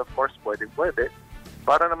residents, of course, pwede.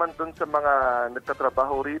 Para naman dun sa mga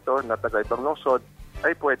nagtatrabaho rito na taga ibang lungsod,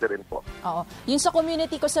 ay pwede rin po. Oo. Yung sa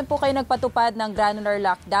community, kung saan po kayo nagpatupad ng granular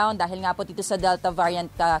lockdown dahil nga po dito sa Delta variant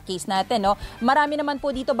case natin, no? Marami naman po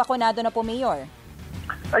dito bakunado na po, Mayor.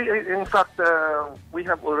 In fact, we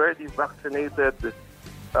have already vaccinated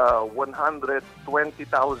 120,000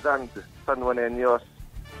 San Juaneños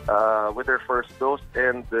with their first dose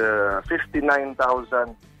and 59,000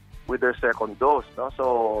 with their second dose. No?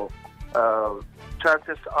 So,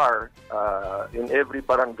 chances are, in every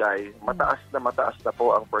barangay, mataas na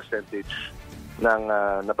po ang percentage ng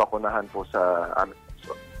nabakunahan po sa amin.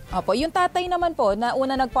 Opo, yung tatay naman po na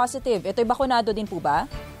una nag-positive, ito'y bakunado din po ba?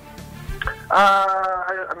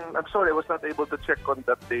 I'm sorry, I was not able to check on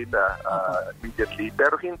that data immediately.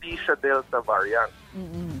 Pero hindi siya Delta variant.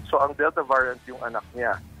 So ang Delta variant yung anak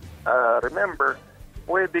niya. Remember,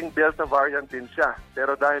 pwedeng Delta variant din siya.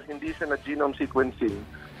 Pero dahil hindi siya na genome sequencing,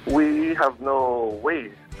 we have no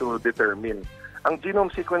way to determine. Ang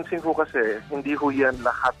genome sequencing ko kasi, hindi ho yan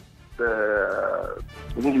lahat,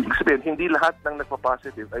 hindi lahat ng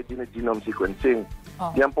nagpa-positive ay genome sequencing.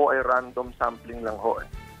 Yan po ay random sampling lang ho.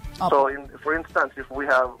 So, for instance, if we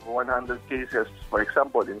have 100 cases, for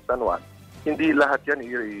example, in San Juan, hindi lahat yan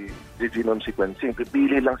i-genome sequencing.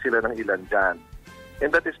 Pipili lang sila ng ilan dyan. And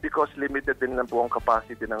that is because limited din lang po ang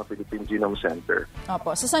capacity ng Philippine Genome Center.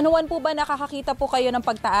 Opo. Sa San Juan po ba nakakakita po kayo ng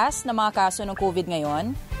pagtaas ng mga kaso ng COVID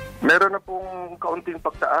ngayon? Meron na pong kaunting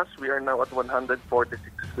pagtaas. We are now at 146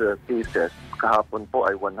 cases. Kahapon po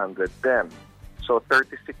ay 110. So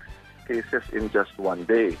 36 cases in just one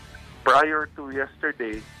day. Prior to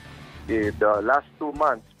yesterday, the last 2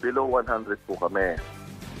 months, below 100 po kami.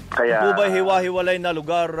 Kaya, po ba hiwa-hiwalay na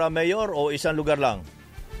lugar, Mayor, o isang lugar lang?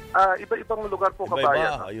 Iba-ibang lugar po,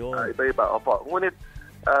 kabayan. Iba-iba, opo. Ngunit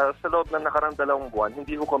sa loob ng nakarang 2 buwan,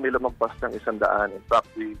 hindi ko kami lumagpas ng 100. In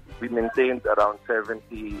fact, we maintained around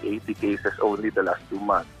 70-80 cases only the last 2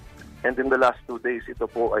 months. And in the last 2 days, ito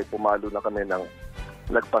po ay pumalo na kami ng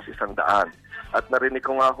lagpas 100. At narinig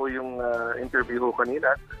ko nga ho yung interview ko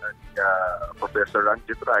kanina, Professor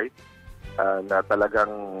Ranjit Rai, na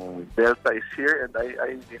talagang Delta is here, and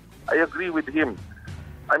I agree with him.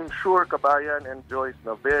 I'm sure, kabayan and Joyce,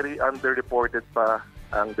 na very underreported pa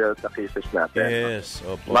ang Delta cases natin. Yes,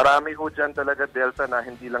 opo. Marami ho dyan talaga Delta na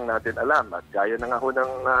hindi lang natin alam. At gaya na nga ho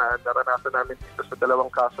ng naranasan namin dito sa 2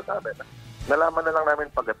 kaso namin. Nalaman na lang namin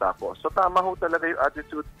pagkatapos. So tama ho talaga yung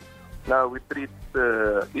attitude na we treat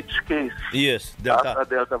each case Delta. as a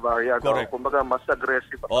Delta variant. Correct. Kumbaga, mas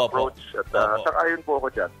aggressive approach. At sang-ayon po ako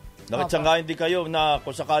dyan. Nakatsangayon din kayo na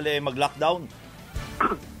kung sakali ay mag-lockdown?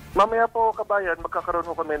 Mamaya po, kabayan, magkakaroon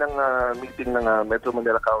po kami ng meeting ng Metro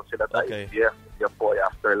Manila Council at ICF. Yan po ay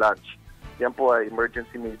after lunch. Yan po ay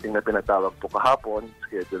emergency meeting na pinatawag po kahapon,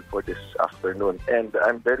 scheduled for this afternoon. And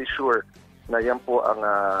I'm very sure na yan po ang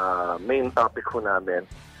main topic ko namin.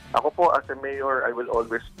 Ako po, as a mayor, I will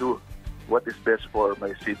always do what is best for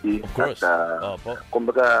my city. Of course. At,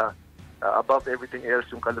 kumbaga, above everything else,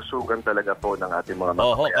 yung kalusugan talaga po ng ating mga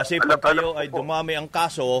mamamayan. Kasi pag kayo ay dumami ang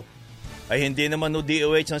kaso, ay hindi naman no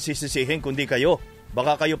DOH ang sisisihin, kundi kayo.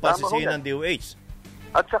 Baka kayo pa sisihin ng DOH.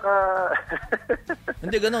 At saka...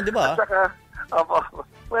 hindi ganun, di ba? At saka,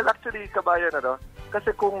 well, actually, kabayan,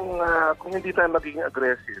 kasi kung hindi tayo magiging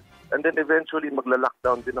aggressive, and then eventually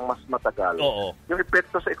magla-lockdown din ng mas matagal, yung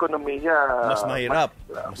epekto sa ekonomiya... Mas mahirap.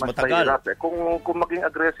 Mas matagal. Mahirap, eh. Kung maging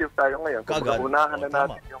aggressive tayo ngayon, kung unahan na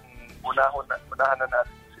natin yung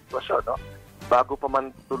sitwasyon, no? Bago pa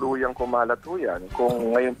man tuluyang kumalat ho yan,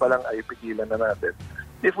 kung ngayon pa lang ay pigilan na natin.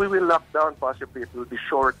 If we will lock down, possibly it will be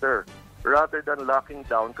shorter rather than locking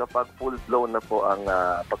down kapag full-blown na po ang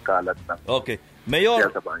pagkalat ng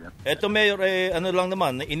Mayor, eto Mayor, ano lang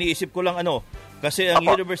naman, iniisip ko lang kasi ang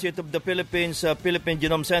University of the Philippines, Philippine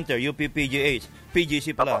Genome Center,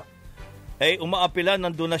 PGC pala, ay umaapila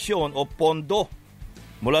ng donasyon o pondo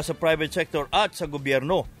mula sa private sector at sa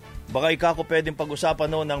gobyerno. Baka ikako pwedeng pag-usapan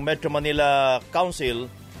ng Metro Manila Council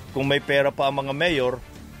kung may pera pa ang mga mayor,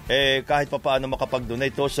 kahit pa paano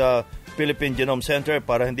makapag-donate to sa Philippine Genome Center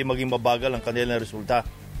para hindi maging mabagal ang kanilang resulta.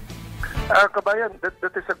 Kabayan,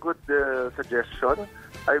 that is a good suggestion.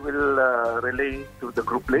 I will relay to the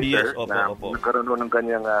group later na nagkaroon ng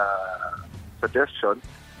kanyang suggestion.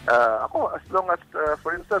 Ako, as long as,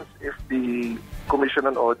 for instance, if the Commission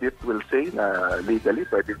on Audit will say na legally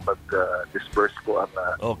pwedeng mag-disperse po ang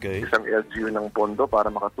isang LGU ng pondo para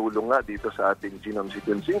makatulong nga dito sa ating genome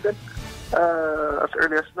sequencing, then as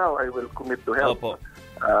early as now, I will commit to help.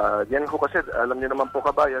 Yan ko kasi, alam niyo naman po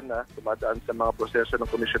kabayan na tumadaan sa mga proseso ng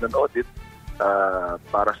Commission on Audit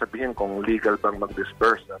para sabihin kung legal bang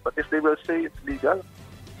mag-disperse. But if they will say it's legal,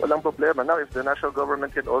 walang problema. Now, if the national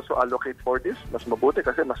government can also allocate for this, mas mabuti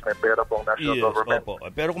kasi mas may pera po ang national government. Opo.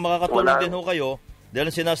 Pero kung makakatulong din ho kayo, dahil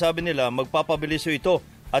sinasabi nila, magpapabilis ito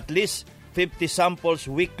at least 50 samples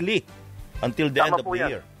weekly until the end of the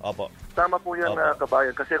year. Opo. Tama po yan,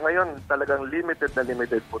 kabayan. Kasi ngayon, talagang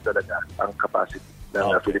limited po talaga ang capacity ng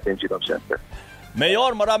Philippine Genome Center.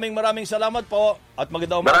 Mayor, maraming salamat po at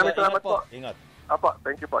magandang umaga. Maraming salamat po. Ingat. Apo,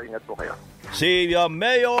 thank you po. Ingat po kayo. Si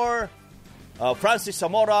Mayor Francis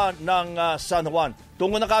Zamora ng San Juan.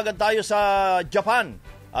 Tungo na kagad tayo sa Japan.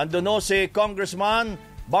 Andun si Congressman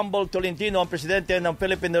Bumble Tolentino, ang presidente ng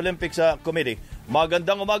Philippine Olympics Committee.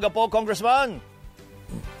 Magandang umaga po, Congressman.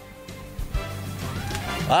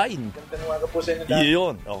 Magandang umaga po sa inyo.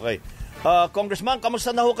 Yun, okay. Congressman,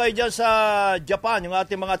 kamusta na ho kayo dyan sa Japan, yung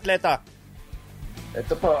ating mga atleta?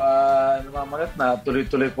 Ito po, namamalat na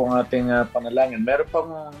tuloy-tuloy po ang ating panalangin.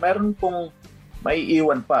 Meron pong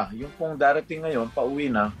maiiwan pa. Yung pong darating ngayon, pauwi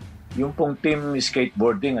na, yung pong team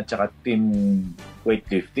skateboarding at saka team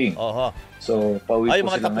weightlifting. So, pauwi po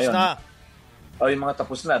sila ngayon. Yung mga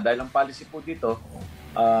tapos na. Dahil ang policy po dito,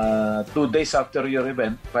 2 days after your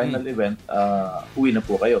event, final event, uwi na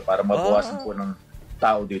po kayo para mabawasan po ng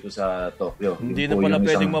tao dito sa Tokyo. Hindi na pala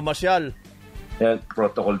pwedeng mamasyal. Health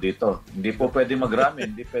protocol dito. Hindi po pwede mag-rami,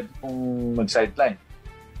 hindi pwede pong mag-sideline.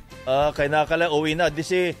 Kaya nakala, uwi na.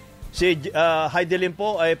 Si Heidelin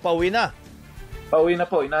po ay pauwi na. Pauwi na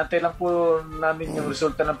po. Inaantay lang po namin yung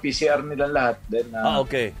resulta ng PCR nilang lahat. Then,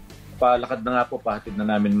 okay. Palakad na nga po, pahatid na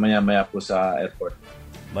namin maya-maya po sa airport.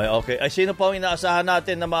 Okay. Ay, sino po ang inaasahan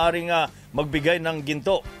natin na maaaring magbigay ng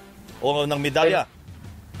ginto o ng medalya?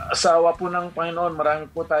 Asawa po ng Panginoon, marami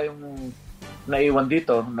po tayong naiwan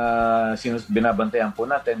dito na binabantayan po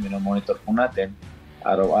natin, minomonitor po natin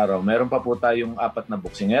araw-araw. Meron pa po tayong 4 na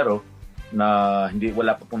boksingero na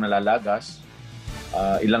wala pa pong nalalagas.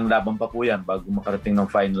 Ilang laban pa po yan bago makarating ng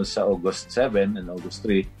finals sa August 7 and August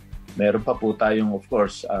 3. Meron pa po tayong, of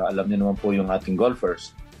course, alam niyo naman po yung ating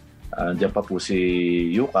golfers. Diyan pa po si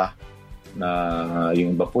Yuka na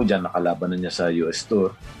yung iba po dyan nakalaban na niya sa US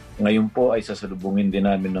Tour. Ngayon po ay sasalubungin din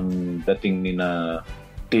namin ng dating ni na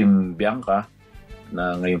Team Bianca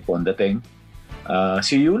na ngayon po ang dating.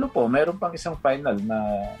 Si Yulo po, meron pang isang final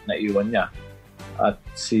na naiwan niya. At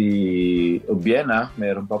si Ubiena,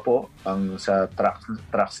 meron pa po ang sa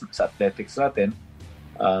tracks sa athletics natin.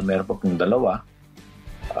 Meron pa pong 2.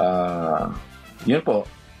 Yun po.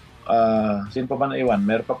 Sino pa ba naiwan?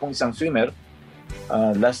 Meron pa pong isang swimmer.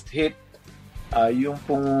 Last hit, yung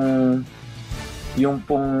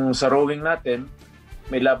pong sa rowing natin,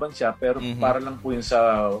 may laban siya pero para lang po yun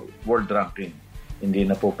sa world ranking. Hindi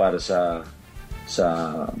na po para sa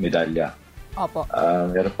medalya. Opo.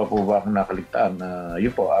 Meron pa po ba akong nakaligtaan?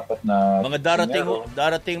 Yun po, 4 na mga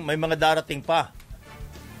darating, may mga darating pa.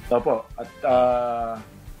 Opo. At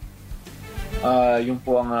yun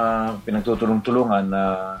po ang pinagtutulong-tulungan na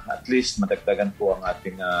at least madagdagan po ang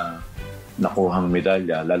ating nakuhang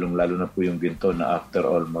medalya, lalong-lalo na po yung ginto na after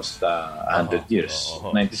almost 100 years.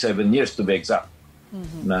 97 years to be exact.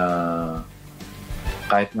 Na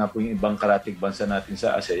kahit nga po yung ibang karatig bansa natin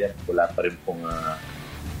sa ASEAN, wala pa rin pong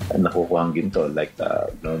nakukuhang ginto. Like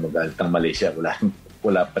magalit ang Malaysia,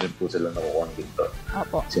 wala pa rin po sila nakukuhang ginto.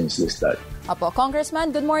 Opo. Since the start. Opo.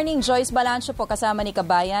 Congressman, good morning. Joyce Balancio po kasama ni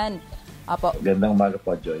Kabayan. Opo. Gandang umaga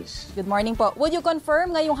po, Joyce. Good morning po. Would you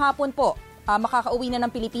confirm ngayong hapon po, makakauwi na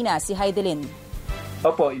ng Pilipinas si Heidelin?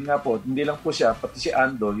 Opo, yun nga po. Hindi lang po siya, pati si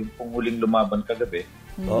Ando, yung pong huling lumaban kagabi,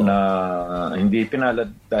 na hindi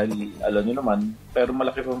pinalad dahil alam nyo naman, pero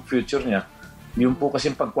malaki pong future niya. Yung po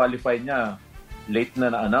kasing pag-qualify niya, late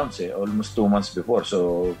na na-announce almost 2 months before.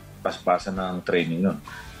 So, paspasan na ang training nun.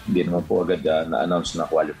 Hindi naman po agad na-announce na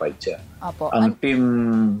qualified siya. Opo. Ang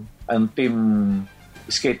team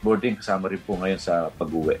skateboarding kasama rin po ngayon sa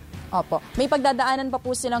pag-uwi. Opo. May pagdadaanan pa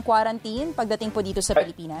po silang quarantine pagdating po dito sa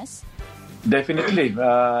Pilipinas? Definitely.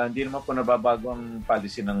 Hindi naman po nababago ang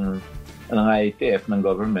policy ng IATF, ng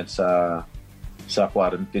government sa sa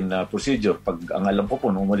quarantine procedure. Pag ang alam ko po,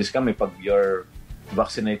 nung umalis kami, pag you're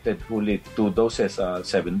vaccinated fully 2 doses, 7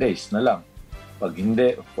 days na lang. Pag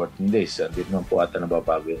hindi, 14 days. Hindi naman po ata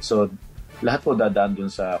nababago yun. So, lahat po dadaan dun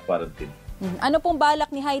sa quarantine. Ano pong balak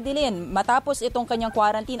ni Heidelin? Matapos itong kanyang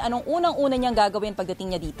quarantine, anong unang-una niyang gagawin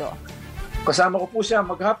pagdating niya dito? Kasama ko po siya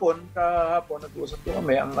maghapon. Kahapon, nag-uusap po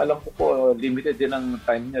kami. Ang alam ko po, limited din ang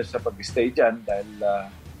time niya sa pag-stay dyan dahil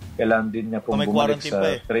kailangan din niya po bumalik sa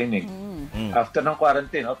training. After ng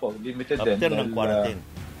quarantine, limited din.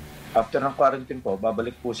 After ng quarantine po,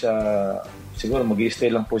 babalik po siya, siguro mag-i-stay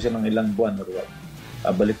lang po siya ng ilang buwan.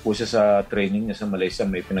 Balik po siya sa training niya sa Malaysia.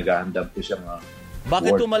 May pinaghahandaan po siya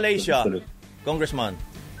Bakit to Malaysia, Congressman?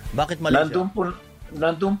 Bakit Malaysia?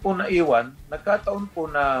 Nandun po naiwan. Nagkataon po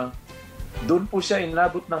na doon po siya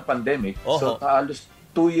inabot ng pandemic. So, halos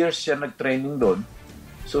 2 years siya nag-training doon.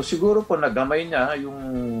 So, siguro po nagamay niya yung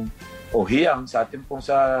hiyang sa atin pong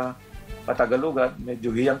sa Katagalugan.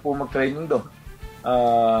 Medyo hiyang po mag-training doon.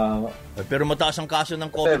 Pero mataas ang kaso ng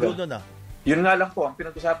COVID doon Yun nga lang po, ang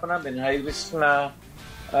pinag-usapan namin, high risk na,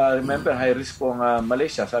 remember, high risk po ang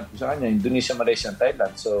Malaysia. Sabi ko sa kanya, Indonesia, Malaysia, and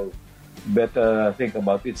Thailand. So, better think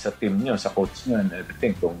about it sa team nyo, sa coach nyo, and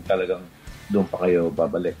everything kung talagang doon pa kayo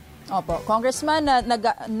babalik. Opo. Congressman,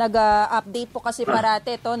 nag-update po kasi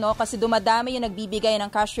parate to, no? Kasi dumadami yung nagbibigay ng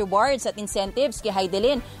cash rewards at incentives kay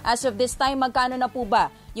Heidelin. As of this time, magkano na po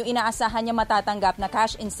ba yung inaasahan niya matatanggap na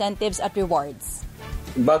cash incentives at rewards?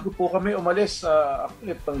 Bago po kami umalis,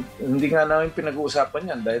 hindi nga namin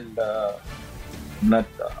pinag-uusapan yan dahil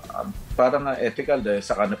parang ethical dahil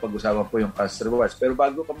saka napag-usapan po yung cash rewards. Pero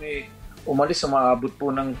bago kami umalis, umaabot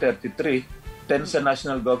po ng 33, 10 sa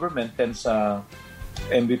national government, 10 sa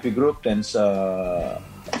MVP Group, 10 sa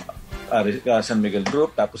San Miguel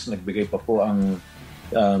Group, tapos nagbigay pa po ang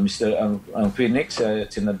Phoenix,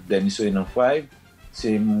 sina Dennis Uy ng 5,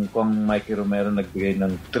 si Kong Mikey Romero nagbigay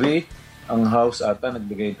ng 3, ang House ata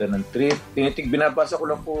nagbigay ito ng 3. Binabasa ko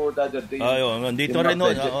lang po the other day. Dito rin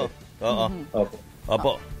nun.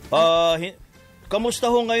 Opo. Kamusta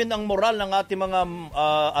ho ngayon ang moral ng ating mga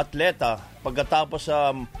atleta pagkatapos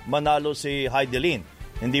manalo si Heidelin?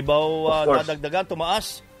 Hindi ba nadagdagan,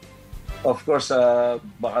 tumaas? Of course,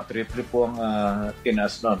 baka triple po ang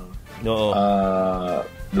tinaas nun.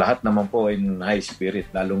 Lahat naman po in high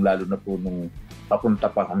spirit, lalong-lalo na po nung papunta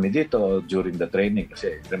pa kami dito during the training.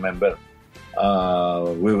 Kasi remember,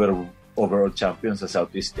 we were overall champions sa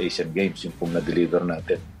Southeast Asian Games, yung pong na-deliver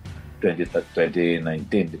natin 2019,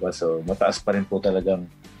 di ba? So, mataas pa rin po talagang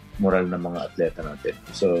moral ng mga atleta natin.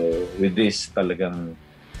 So, with this, talagang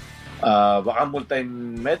baka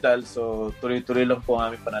multi-medal, so tuloy-tuloy lang po ang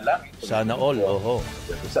aming panalangin. Sana all,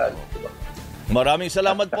 Maraming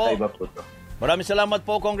salamat po. Maraming salamat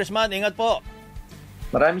po, Congressman. Ingat po.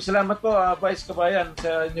 Maraming salamat po, Vice Kabayan,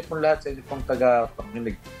 sa inyo pong lahat, sa inyo pong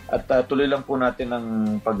taga-pakinig. At tuloy lang po natin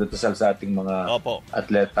ang pagdadasal sa ating mga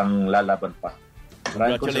atletang lalaban pa.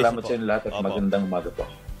 Maraming salamat sa inyo lahat at magandang umaga po.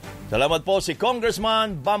 Salamat po si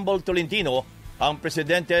Congressman Bumble Tolentino, ang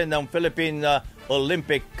presidente ng Philippine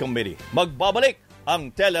Olympic Committee. Magbabalik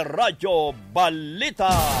ang Teleradyo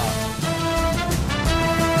Balita.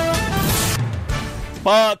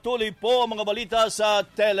 Patuloy po mga balita sa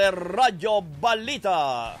Teleradyo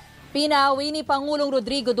Balita. Pinawi ni Pangulong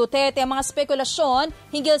Rodrigo Duterte ang mga spekulasyon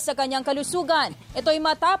hinggil sa kanyang kalusugan. Ito'y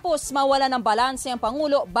matapos mawala ng balanse ang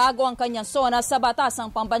Pangulo bago ang kanyang sona sa batasang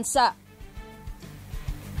pambansa.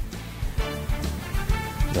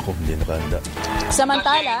 Naku, hindi nakahanda.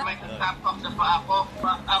 Samantala, may tapak na pa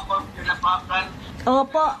ako tinapakan.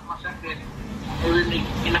 Opo. Masakit.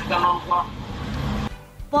 Inatanong ko.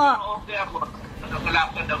 Po. Okay ako.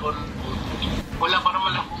 Nakakalakad ako. Wala pa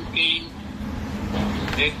naman akong cane.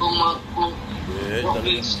 Kung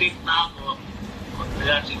stick na ako,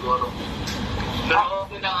 wala siguro. Pero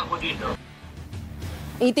okay lang ako dito.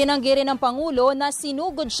 itinanggi rin ng Pangulo na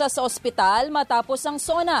sinugod siya sa ospital matapos ang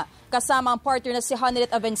SONA. Kasama ang partner na si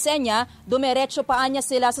Hanrit Avencena, dumiretso paan niya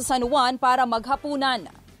sila sa San Juan para maghapunan.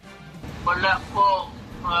 Wala po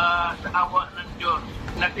sa awa ng Diyos.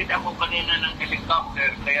 Nakita ko kanina ng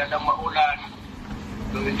helicopter, kaya lang maulan.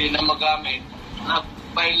 So, hindi na magamit.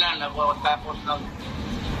 Nagpailan ako tapos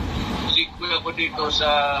nag-sequel ako dito sa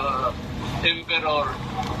Emperor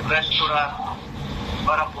Restaurant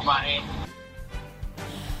para kumain.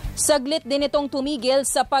 Saglit din itong tumigil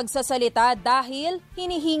sa pagsasalita dahil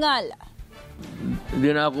hinihingal. Hindi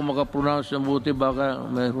na ako makapronounce ng buti, baka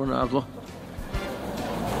mayroon na ako.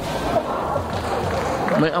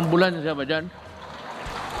 May ambulansya ba dyan?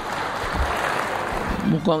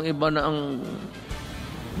 Mukhang iba na ang...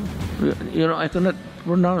 You know, I cannot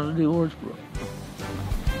pronounce the words.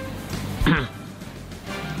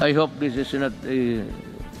 I hope this is not a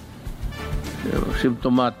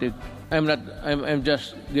symptomatic. I'm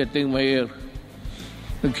just getting my air.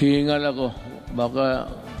 Naghihingal ako.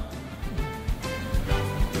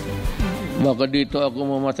 Baka dito ako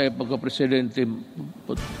mamatay pagka-presidente.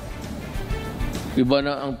 Iba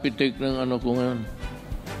na ang pitik ng ano ko ngayon.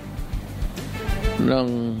 Ng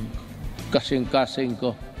kasing-kasing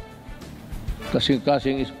ko.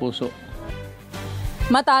 Kasing-kasing is puso.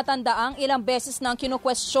 Matatandaang ilang beses nang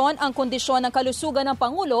kinukwestiyon ang kondisyon ng kalusugan ng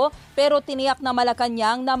Pangulo pero tiniyak na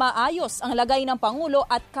Malacanang na maayos ang lagay ng Pangulo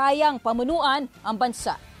at kayang pamunuan ang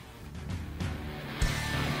bansa.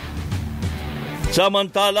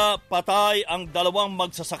 Samantala, patay ang 2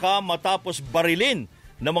 magsasaka matapos barilin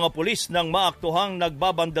ng mga pulis ng maaktuhang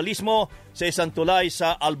nagbabandalismo sa isang tulay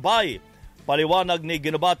sa Albay. Paliwanag ni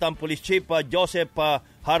Ginubatang Police Chief Joseph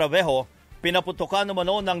Haravejo, pinaputukan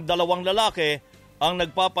naman ng 2 lalaki ang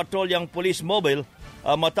nagpapatrolyang police mobile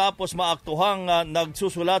matapos maaktuhang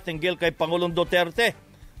nagsusulat tinggil kay Pangulong Duterte.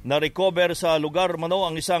 Na-recover sa lugar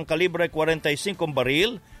ang isang kalibre 45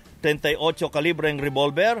 baril, 38 kalibreng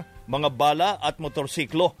revolver, mga bala at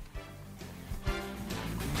motorsiklo.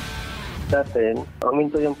 Dati,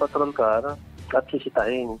 aminto yung patrol car at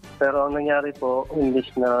sisitahin. Pero ang nangyari po, imbis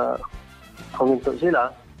na huminto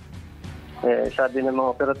sila, sabi ng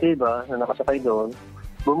mga operatiba na nakasakay doon,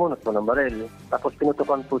 bumunot po ng baril. Tapos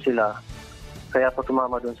pinutukan po sila. Kaya po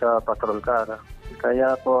tumama doon sa patrol car.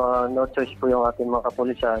 Kaya po no choice po yung ating mga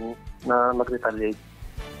kapulisan na mag-retaliate.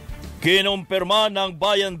 Kinumpirma ng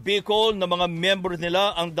Bayan Bicol na mga miyembro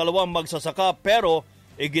nila ang 2 magsasaka pero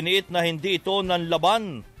iginiit na hindi ito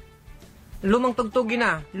nanlaban. Lumang tugtugin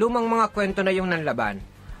na, lumang mga kwento na yung nanlaban.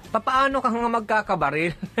 Papaano ka nga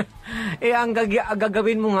magkakabaril? Ang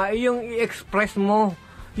gagawin mo nga, yung i-express mo,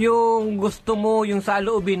 yung gusto mo, yung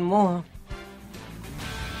saloobin mo.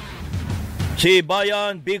 Si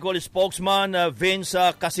Bayan Bicol spokesman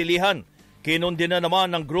Vince Kasilihan, kinundi na naman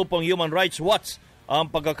ng grupong Human Rights Watch ang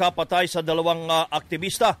pagkakapatay sa 2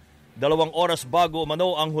 aktivista 2 oras bago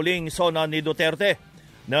umano ang huling sona ni Duterte.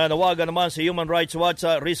 Nanawagan naman si Human Rights Watch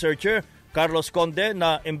researcher Carlos Conde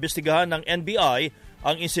na imbestigahan ng NBI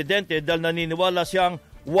ang insidente dahil naniniwala siyang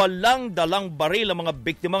walang dalang baril ang mga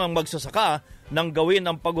biktimang ang magsasaka nang gawin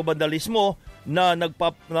ang pagbabandalismo na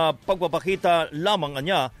pagpapakita lamang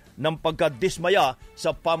niya ng pagkadismaya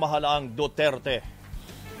sa pamahalaang Duterte.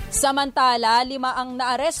 Samantala, 5 ang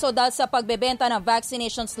naaresto dahil sa pagbebenta ng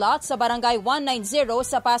vaccination slots sa Barangay 190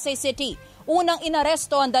 sa Pasay City. Unang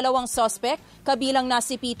inaresto ang 2 suspect, kabilang na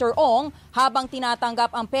si Peter Ong, habang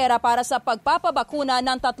tinatanggap ang pera para sa pagpapabakuna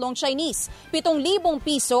ng 3 Chinese. 7,000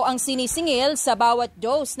 piso ang sinisingil sa bawat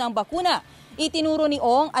dose ng bakuna. Itinuro ni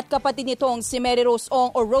Ong at kapatid nitong si Mary Rose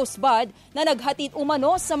Ong o Rosebud na naghatid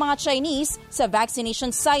umano sa mga Chinese sa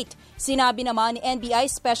vaccination site. Sinabi naman ni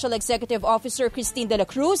NBI Special Executive Officer Christine de la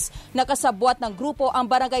Cruz na kasabwat ng grupo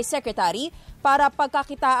ang barangay secretary para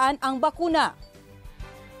pagkakitaan ang bakuna.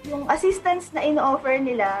 Yung assistance na in-offer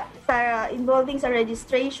nila involving sa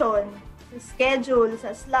registration, sa schedule,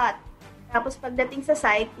 sa slot, tapos pagdating sa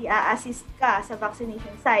site, i-assist ka sa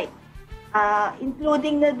vaccination site.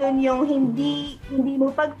 Including na dun yung hindi mo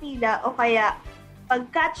pagpila o kaya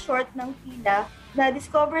pag-cut short ng pila,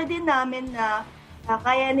 na-discover din namin na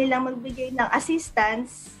kaya nilang magbigay ng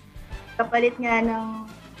assistance kapalit nga ng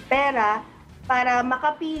pera para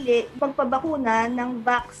makapili magpabakuna ng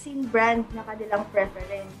vaccine brand na kanilang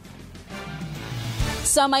preference.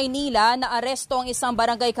 Sa Maynila, naaresto ang isang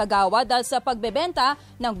barangay kagawad dahil sa pagbebenta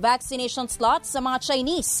ng vaccination slots sa mga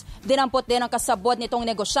Chinese. Dinampot din ang kasabwat nitong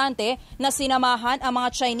negosyante na sinamahan ang mga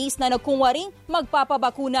Chinese na nagkunwaring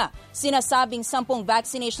magpapabakuna. Sinasabing 10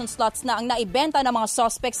 vaccination slots na ang naibenta ng mga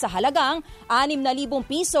suspect sa halagang 6,000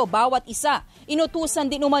 piso bawat isa.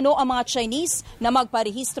 Inutusan din umano ang mga Chinese na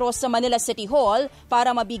magparehistro sa Manila City Hall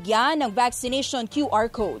para mabigyan ng vaccination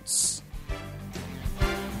QR codes.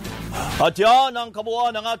 At yan ang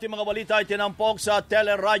kabuuan ng ating mga balita ay tinampok sa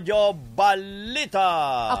Teleradyo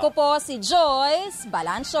Balita. Ako po si Joyce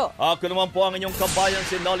Balancio. Ako naman po ang inyong kabayan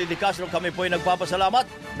si Nolly Di Castro. Kami po ay nagpapasalamat.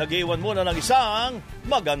 Nag-iwan muna ng isang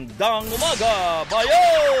magandang umaga.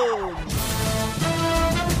 Bayon!